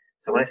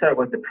 So when I started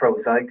with the pro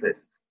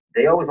cyclists,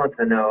 they always wanted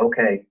to know,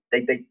 okay,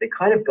 they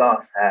kind of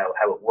got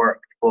how it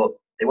worked, but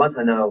they wanted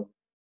to know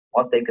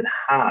what they could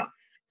have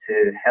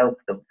to help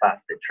them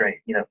fasted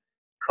train.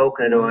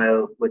 Coconut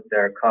oil with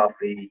their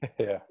coffee,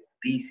 yeah.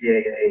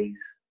 BCAAs,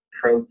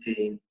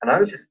 protein. And I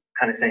was just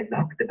kind of saying,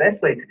 look, the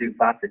best way to do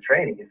fasted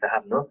training is to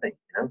have nothing,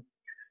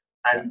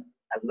 And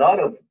a lot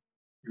of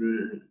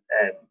the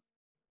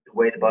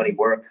way the body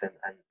works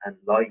and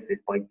life is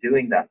by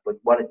doing that. But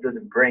what it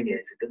doesn't bring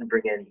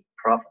any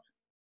profit.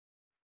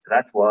 So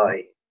that's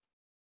why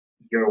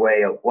your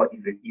way of what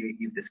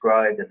you've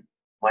described and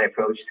my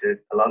approach to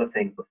a lot of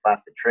things with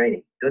fasted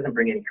training doesn't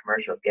bring any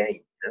commercial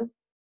gain,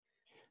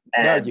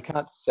 No, you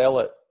can't sell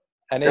it.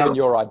 And even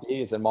your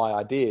ideas and my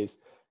ideas,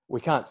 we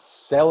can't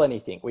sell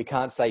anything. We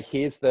can't say,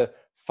 here's the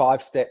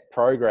 5-step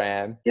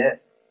program. Yeah.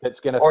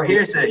 That's going to or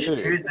fix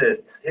here's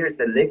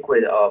the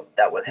liquid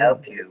that will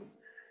help you.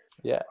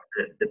 Yeah.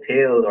 The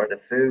pill or the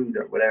food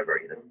or whatever,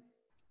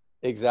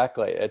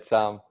 Exactly. It's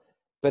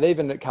but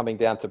even coming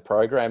down to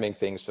programming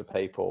things for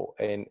people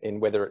in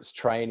whether it's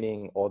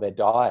training or their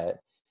diet,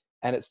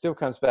 and it still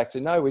comes back to,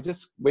 no, we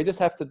just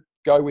have to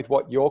go with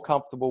what you're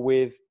comfortable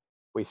with.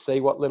 We see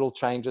what little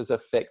changes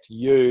affect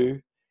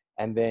you,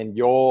 and then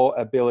your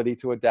ability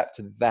to adapt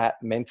to that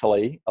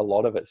mentally. A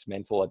lot of it's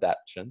mental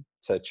adaptation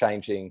to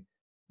changing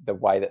the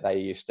way that they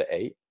used to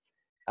eat.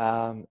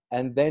 And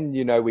then,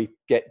 we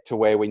get to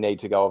where we need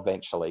to go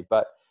eventually.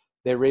 But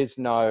there is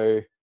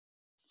no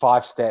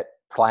 5-step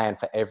plan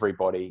for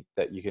everybody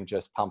that you can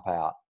just pump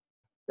out.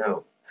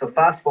 No. So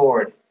fast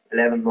forward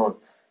 11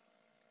 months.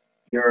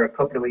 You're a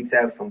couple of weeks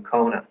out from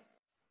Kona.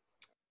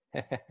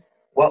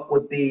 What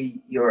would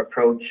be your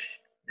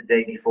approach the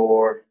day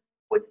before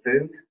with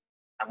food?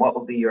 And what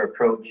would be your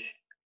approach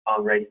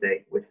on race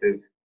day with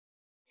food?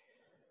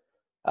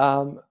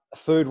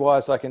 Food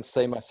wise, I can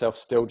see myself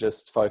still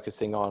just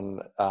focusing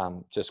on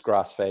just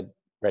grass-fed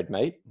red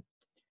meat,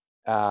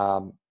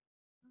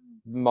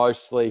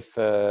 mostly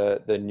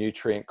for the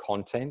nutrient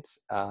content,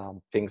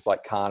 things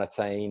like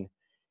carnitine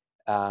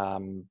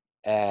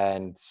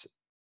and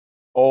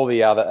all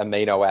the other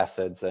amino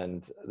acids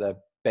and the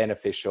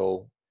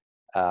beneficial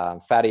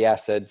fatty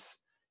acids,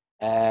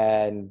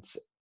 and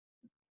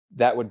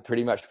that would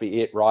pretty much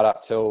be it right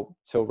up till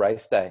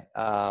race day.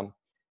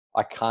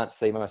 I can't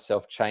see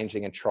myself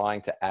changing and trying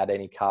to add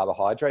any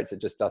carbohydrates.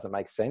 It just doesn't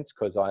make sense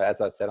because,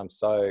 as I said, I'm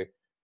so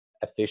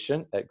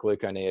efficient at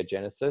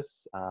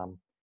gluconeogenesis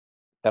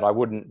that I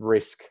wouldn't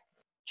risk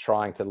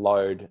trying to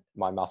load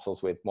my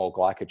muscles with more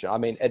glycogen. I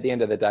mean, at the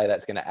end of the day,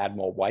 that's going to add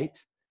more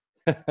weight.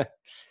 So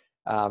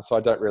I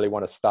don't really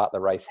want to start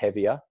the race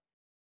heavier.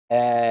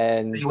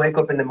 And so you wake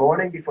up in the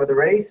morning before the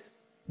race?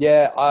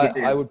 Yeah,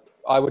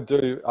 I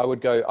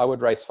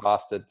would race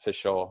fasted for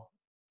sure.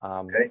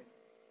 Okay.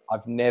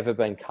 I've never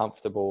been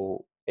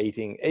comfortable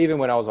eating, even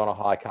when I was on a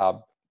high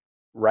carb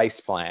race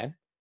plan,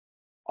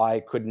 I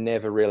could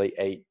never really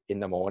eat in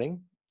the morning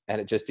and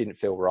it just didn't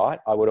feel right.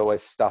 I would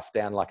always stuff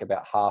down like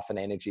about half an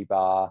energy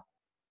bar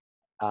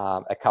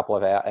a couple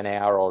of hours, an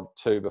hour or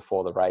two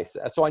before the race.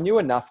 So I knew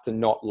enough to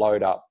not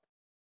load up.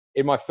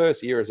 In my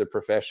first year as a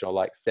professional,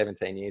 like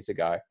 17 years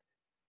ago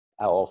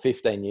or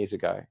 15 years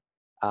ago,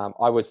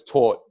 I was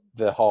taught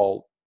the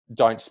whole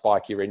don't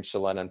spike your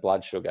insulin and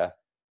blood sugar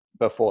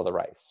before the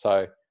race.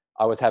 So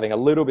I was having a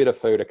little bit of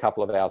food a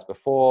couple of hours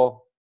before,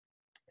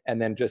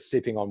 and then just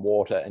sipping on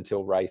water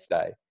until race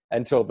day,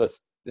 until the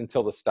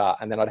start.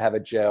 And then I'd have a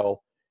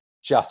gel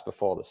just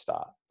before the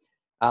start.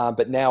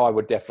 But now I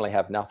would definitely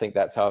have nothing.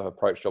 That's how I've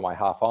approached all my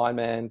half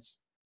Ironmans.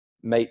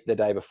 Meet the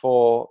day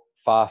before,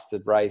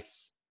 fasted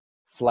race,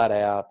 flat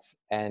out.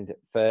 And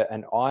for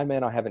an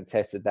Ironman, I haven't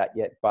tested that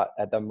yet. But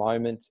at the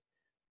moment,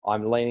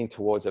 I'm leaning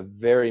towards a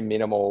very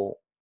minimal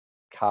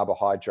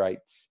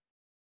carbohydrates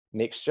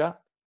mixture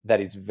that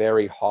is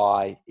very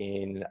high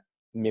in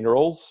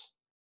minerals,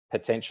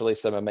 potentially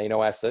some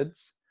amino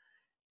acids,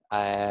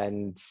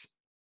 and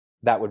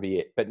that would be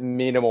it. But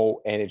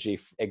minimal energy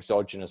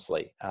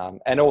exogenously,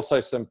 and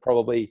also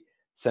probably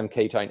some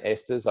ketone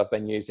esters. I've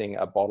been using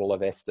a bottle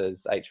of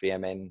esters,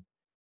 HVMN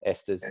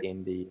esters,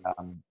 in the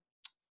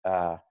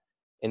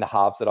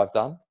halves that I've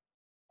done.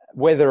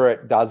 Whether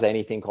it does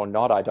anything or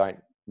not, I don't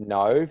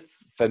know.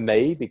 For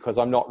me, because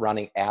I'm not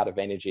running out of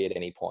energy at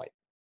any point.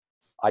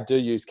 I do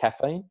use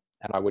caffeine,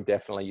 and I would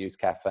definitely use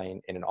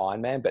caffeine in an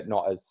Ironman, but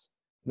not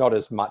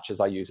as much as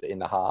I use it in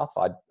the half.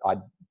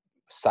 I'd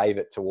save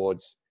it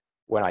towards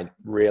when I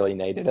really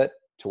needed it,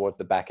 towards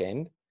the back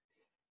end.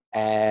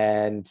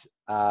 And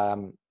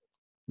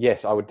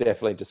yes, I would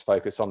definitely just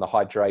focus on the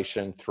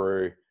hydration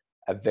through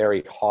a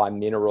very high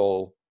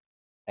mineral,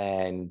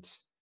 and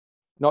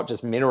not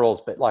just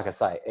minerals, but like I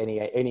say,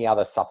 any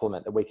other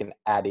supplement that we can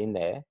add in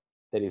there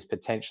that is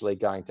potentially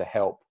going to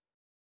help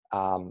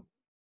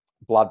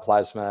blood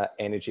plasma,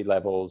 energy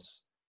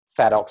levels,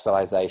 fat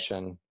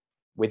oxidation,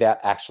 without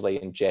actually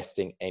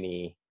ingesting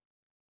any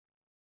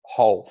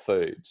whole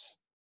foods.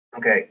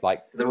 Okay.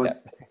 Like, so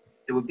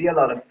there would be a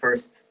lot of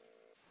first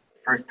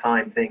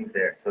time things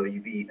there. So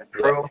you'd be a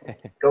pro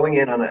going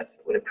in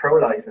with a pro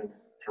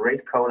license to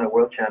race Kona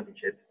World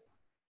Championships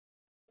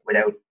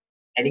without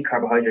any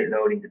carbohydrate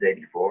loading the day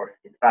before.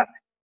 In fact,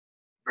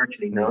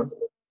 virtually none.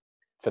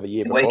 For the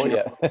year before,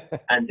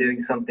 and doing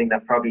something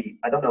that probably,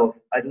 I don't know,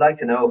 I'd like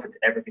to know if it's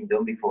ever been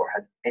done before.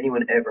 Has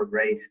anyone ever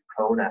raced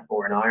Kona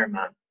or an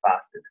Ironman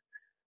fasted?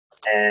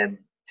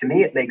 To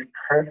me, it makes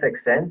perfect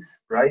sense,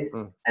 right?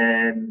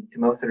 And to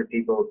most other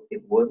people,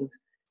 it wouldn't.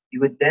 You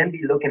would then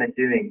be looking at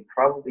doing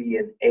probably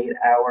an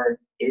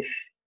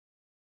 8-hour-ish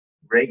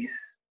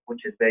race,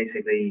 which is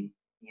basically,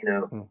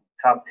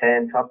 top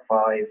 10, top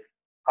 5,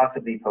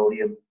 possibly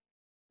podium,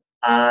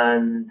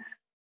 and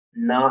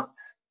not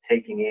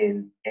taking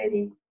in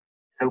any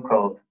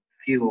so-called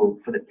fuel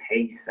for the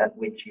pace at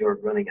which you're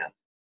running at.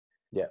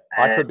 Yeah,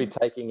 I could be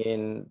taking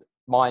in,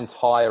 my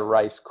entire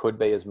race could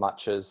be as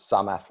much as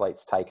some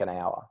athletes take an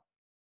hour.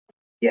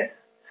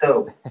 Yes.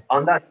 So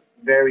on that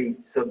very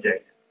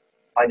subject,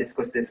 I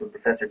discussed this with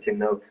Professor Tim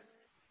Noakes.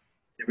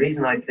 The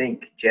reason I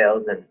think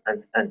gels and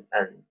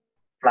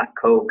flat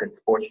Coke and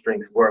sports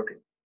drinks work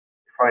is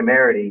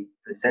primarily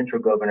for the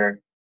central governor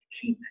to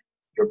keep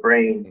your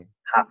brain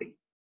happy.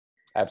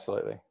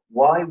 Absolutely.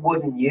 Why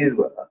wouldn't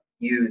you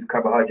use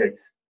carbohydrates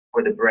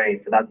for the brain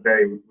for that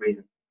very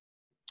reason?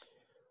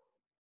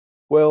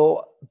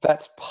 Well,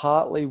 that's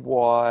partly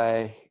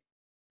why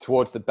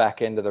towards the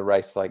back end of the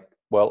race,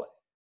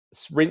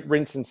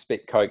 rinse and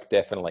spit Coke,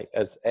 definitely.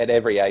 As at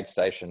every aid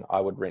station, I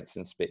would rinse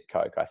and spit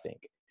Coke, I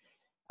think,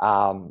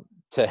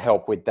 to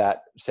help with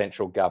that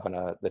central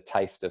governor, the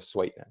taste of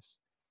sweetness.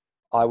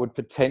 I would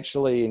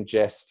potentially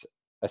ingest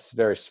a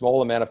very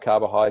small amount of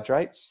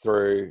carbohydrates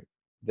through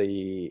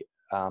the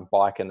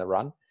bike and the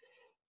run.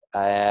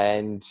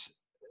 And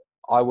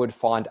I would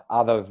find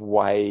other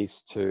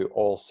ways to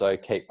also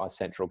keep my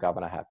central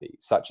governor happy,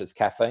 such as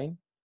caffeine,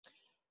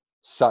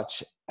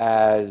 such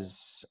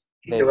as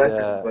ketone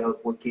esters as well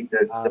would keep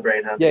the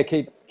brain happy. Yeah,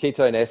 keep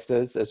ketone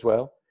esters as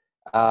well.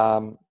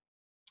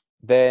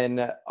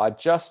 Then I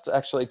just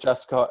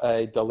got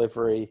a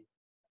delivery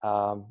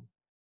of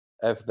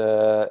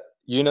the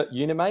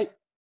Unimate.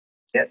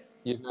 Yep.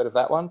 You've heard of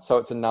that one? So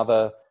it's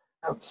another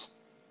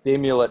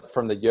stimulant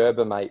from the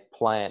yerba mate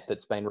plant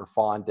that's been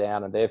refined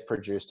down, and they've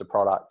produced a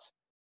product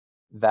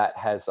that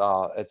has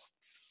it's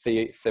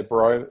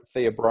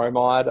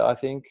theobromide, I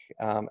think,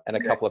 and a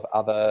couple of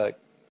other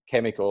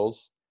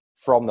chemicals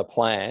from the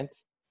plant.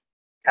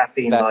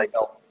 Caffeine-like,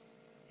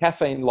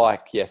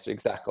 yes,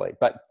 exactly.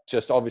 But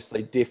just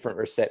obviously different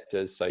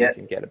receptors, so you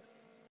can get it.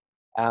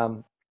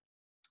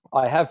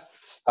 I have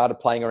started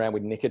playing around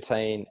with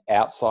nicotine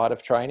outside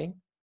of training.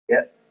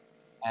 Yeah.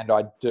 And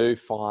I do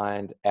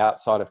find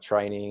outside of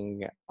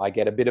training, I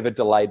get a bit of a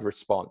delayed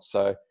response.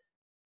 So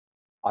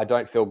I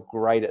don't feel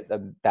great at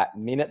that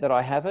minute that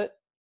I have it.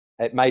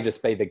 It may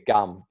just be the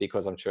gum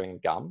because I'm chewing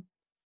gum.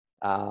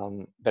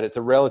 But it's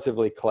a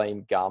relatively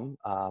clean gum,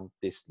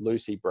 this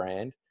Lucy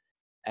brand,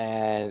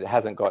 and it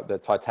hasn't got the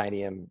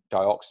titanium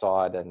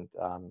dioxide and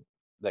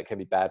that can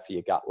be bad for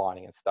your gut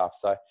lining and stuff.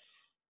 So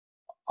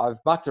I've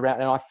mucked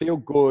around and I feel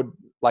good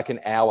like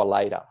an hour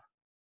later.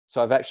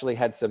 So I've actually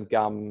had some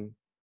gum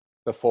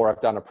before I've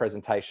done a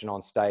presentation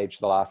on stage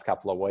the last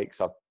couple of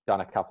weeks. I've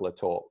done a couple of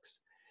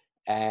talks,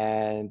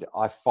 and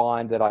I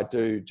find that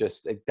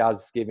it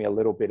does give me a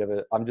little bit of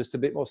I'm just a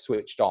bit more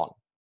switched on.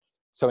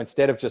 So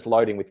instead of just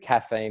loading with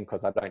caffeine,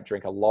 because I don't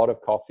drink a lot of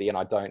coffee and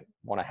I don't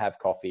want to have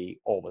coffee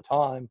all the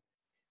time,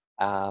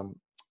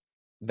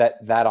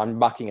 that I'm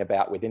mucking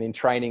about with. And in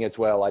training as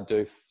well, I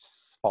do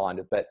find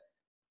it, but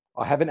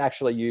I haven't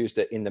actually used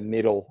it in the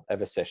middle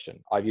of a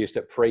session. I've used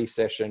it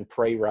pre-session,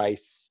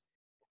 pre-race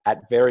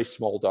at very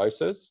small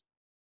doses,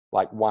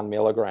 like 1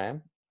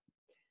 milligram.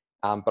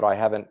 But I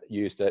haven't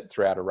used it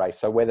throughout a race.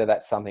 So whether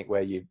that's something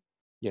where you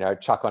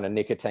chuck on a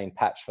nicotine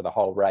patch for the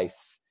whole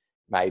race,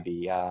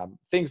 maybe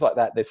things like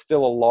that. There's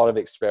still a lot of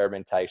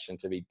experimentation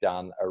to be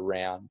done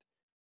around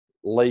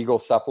legal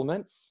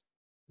supplements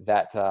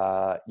that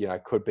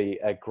could be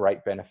a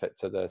great benefit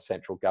to the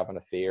central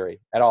governor theory.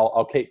 And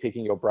I'll keep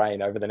picking your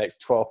brain over the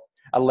next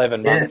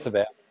 11 months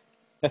about.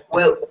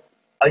 Well,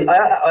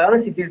 I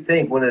honestly do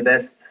think one of the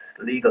best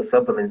legal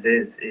supplements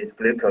is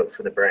glucose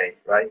for the brain,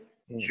 right?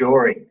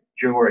 During.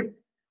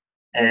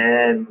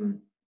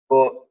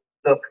 But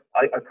look,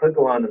 I could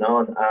go on, and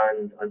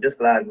I'm just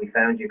glad we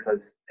found you,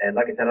 because,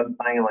 like I said, I've been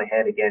banging my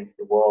head against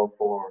the wall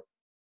for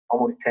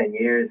almost 10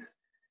 years,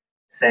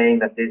 saying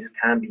that this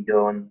can be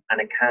done,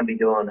 and it can be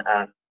done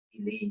at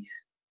elite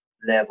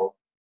level.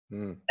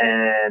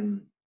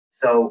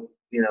 So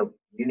you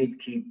need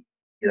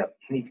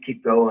to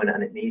keep going,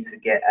 and it needs to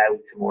get out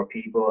to more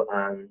people.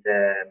 And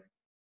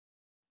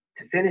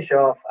to finish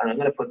off, and I'm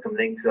going to put some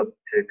links up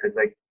to, because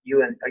like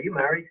are you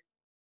married?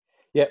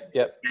 Yep.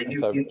 Yeah,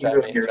 you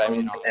run your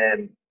own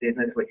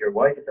business with your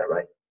wife, is that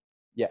right?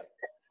 Yeah.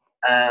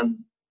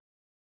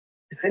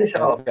 To finish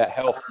off, it's about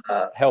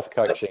health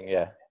coaching.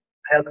 Yeah.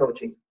 Health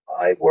coaching.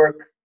 I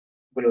work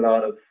with a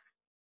lot of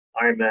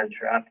Ironman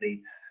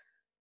triathletes,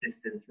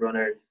 distance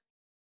runners,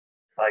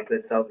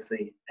 cyclists,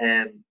 obviously.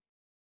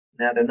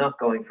 Now they're not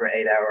going for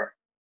 8-hour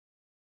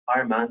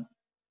Ironman.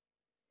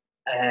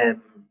 I've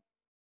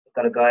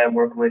got a guy I'm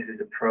working with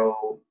who's a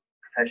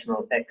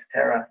professional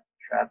Xterra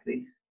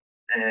triathlete.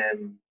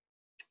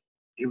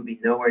 He would be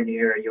nowhere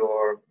near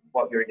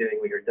what you're doing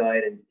with your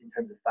diet in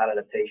terms of fat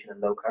adaptation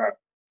and low carb.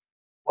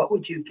 What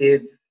would you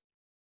give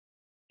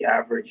the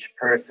average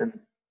person?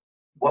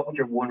 What would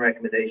your one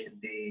recommendation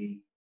be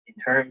in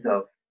terms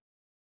of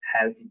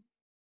how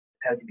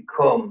to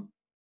become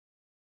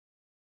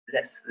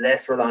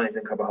less reliant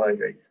on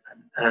carbohydrates,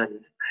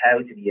 and how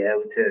to be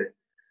able to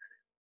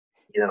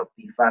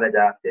be fat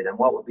adapted? And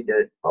what would be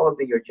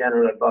your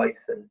general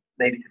advice, and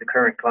maybe to the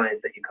current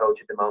clients that you coach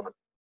at the moment?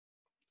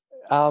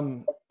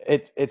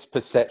 It's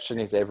perception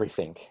is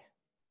everything.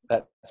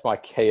 That's my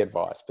key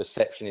advice.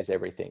 Perception is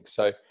everything.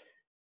 So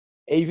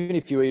even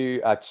if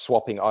you are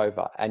swapping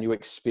over and you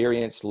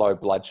experience low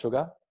blood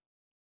sugar,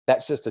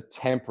 that's just a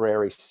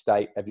temporary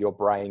state of your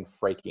brain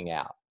freaking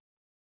out.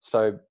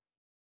 So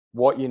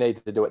what you need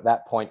to do at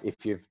that point,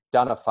 if you've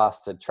done a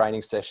fasted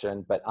training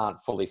session but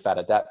aren't fully fat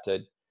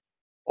adapted,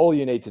 all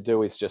you need to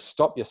do is just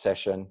stop your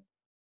session,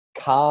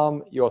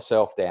 calm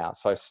yourself down.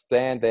 So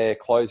stand there,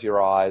 close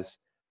your eyes,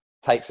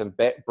 take some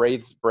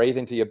breathe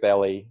into your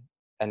belly,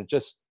 and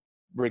just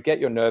get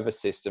your nervous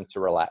system to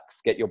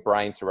relax, get your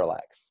brain to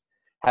relax.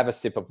 Have a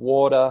sip of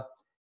water,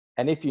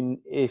 and if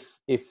you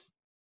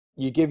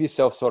give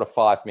yourself sort of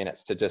 5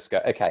 minutes to just go,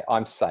 okay,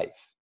 I'm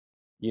safe.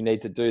 You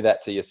need to do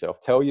that to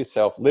yourself. Tell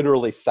yourself,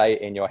 literally say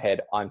it in your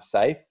head, I'm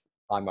safe,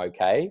 I'm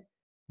okay,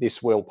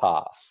 this will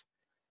pass.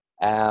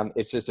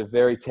 It's just a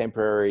very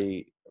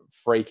temporary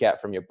freak out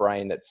from your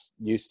brain that's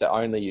used to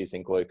only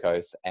using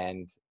glucose,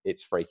 and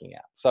it's freaking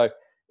out. So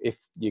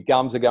if your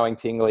gums are going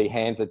tingly,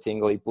 hands are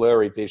tingly,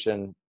 blurry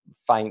vision,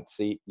 faint,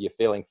 you're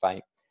feeling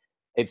faint,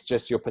 it's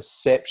just your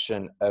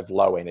perception of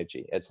low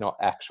energy. It's not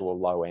actual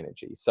low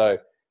energy. So,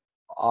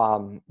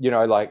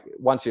 like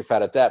once you're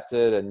fat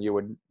adapted, and you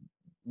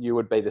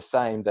would be the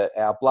same, that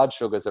our blood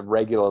sugars are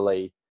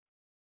regularly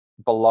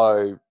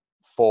below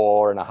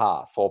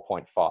 4.5,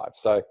 4.5.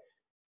 So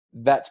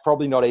that's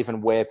probably not even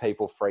where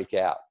people freak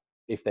out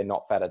if they're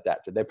not fat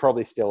adapted. They're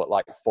probably still at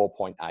like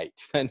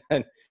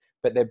 4.8,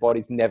 but their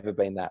body's never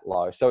been that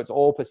low. So it's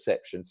all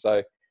perception.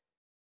 So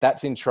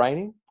that's in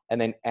training. And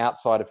then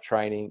outside of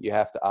training, you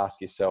have to ask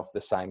yourself the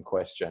same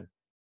question.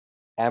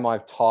 Am I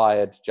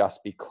tired just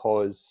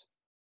because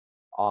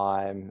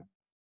I've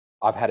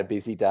had a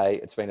busy day,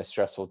 it's been a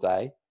stressful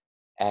day,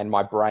 and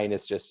my brain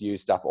has just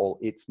used up all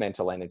its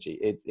mental energy?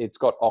 It's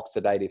got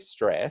oxidative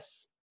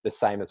stress, the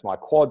same as my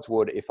quads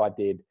would if I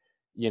did,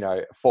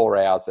 4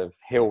 hours of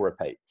hill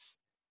repeats.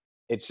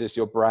 It's just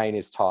your brain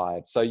is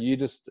tired. So you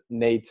just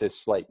need to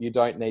sleep. You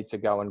don't need to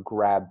go and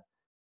grab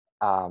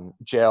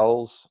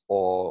gels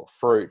or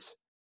fruit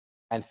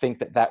and think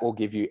that will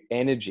give you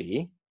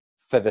energy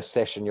for the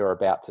session you're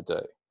about to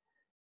do.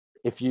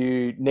 If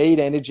you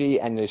need energy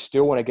and you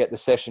still want to get the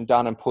session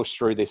done and push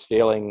through this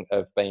feeling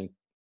of being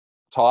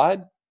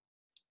tired,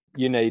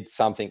 you need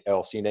something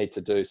else. You need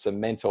to do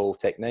some mental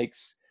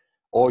techniques,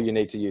 or you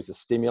need to use a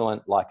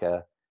stimulant like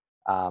a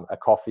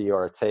coffee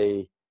or a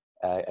tea,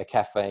 a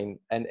caffeine.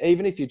 And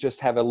even if you just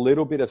have a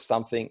little bit of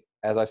something,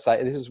 as I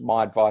say, this is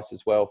my advice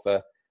as well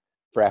for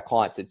our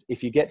clients. It's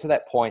if you get to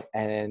that point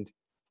and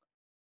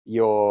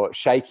you're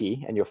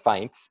shaky and you're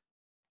faint,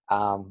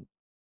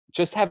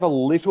 just have a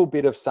little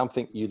bit of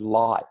something you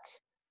like.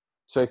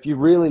 So if you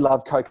really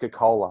love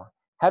Coca-Cola,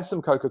 have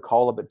some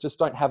Coca-Cola, but just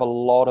don't have a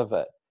lot of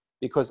it,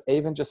 because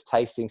even just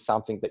tasting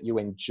something that you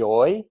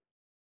enjoy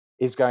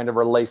is going to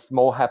release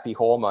more happy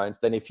hormones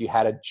than if you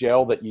had a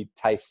gel that you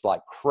taste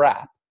like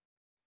crap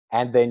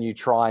and then you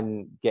try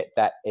and get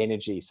that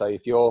energy. So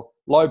if you're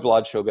low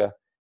blood sugar,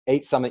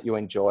 eat something you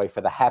enjoy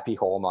for the happy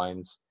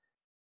hormones.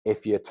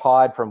 If you're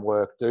tired from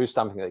work, do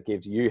something that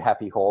gives you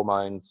happy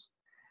hormones.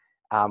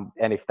 And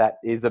if that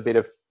is a bit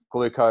of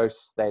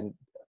glucose, then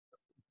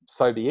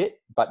so be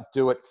it, but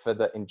do it for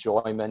the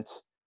enjoyment,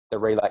 the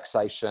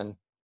relaxation,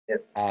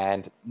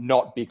 and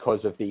not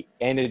because of the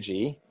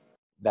energy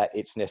that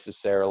it's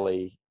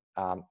necessarily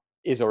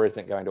is or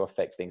isn't going to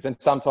affect things. And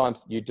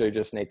sometimes you do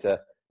just need to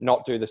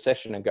not do the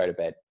session and go to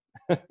bed.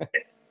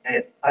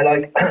 I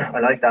like I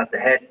like that, the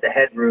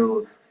head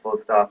rules, full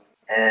stop.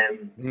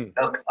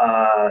 Look,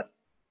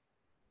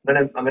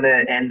 I'm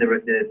gonna end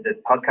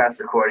the podcast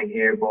recording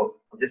here, but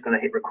I'm just gonna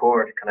hit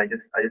record. Can I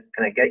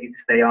get you to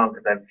stay on,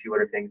 because I have a few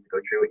other things to go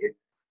through with you.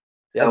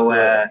 So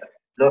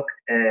look,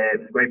 it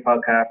was a great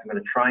podcast. I'm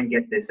gonna try and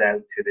get this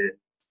out to the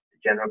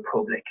general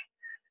public.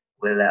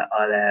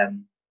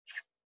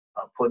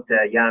 I'll put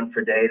Jan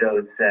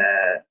Frodato's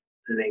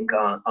link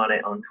on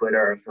it on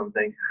Twitter or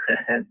something,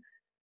 and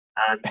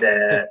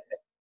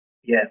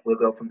yeah, we'll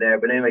go from there.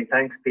 But anyway,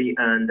 thanks, Pete,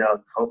 and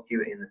I'll talk to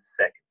you in a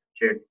second.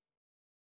 Cheers.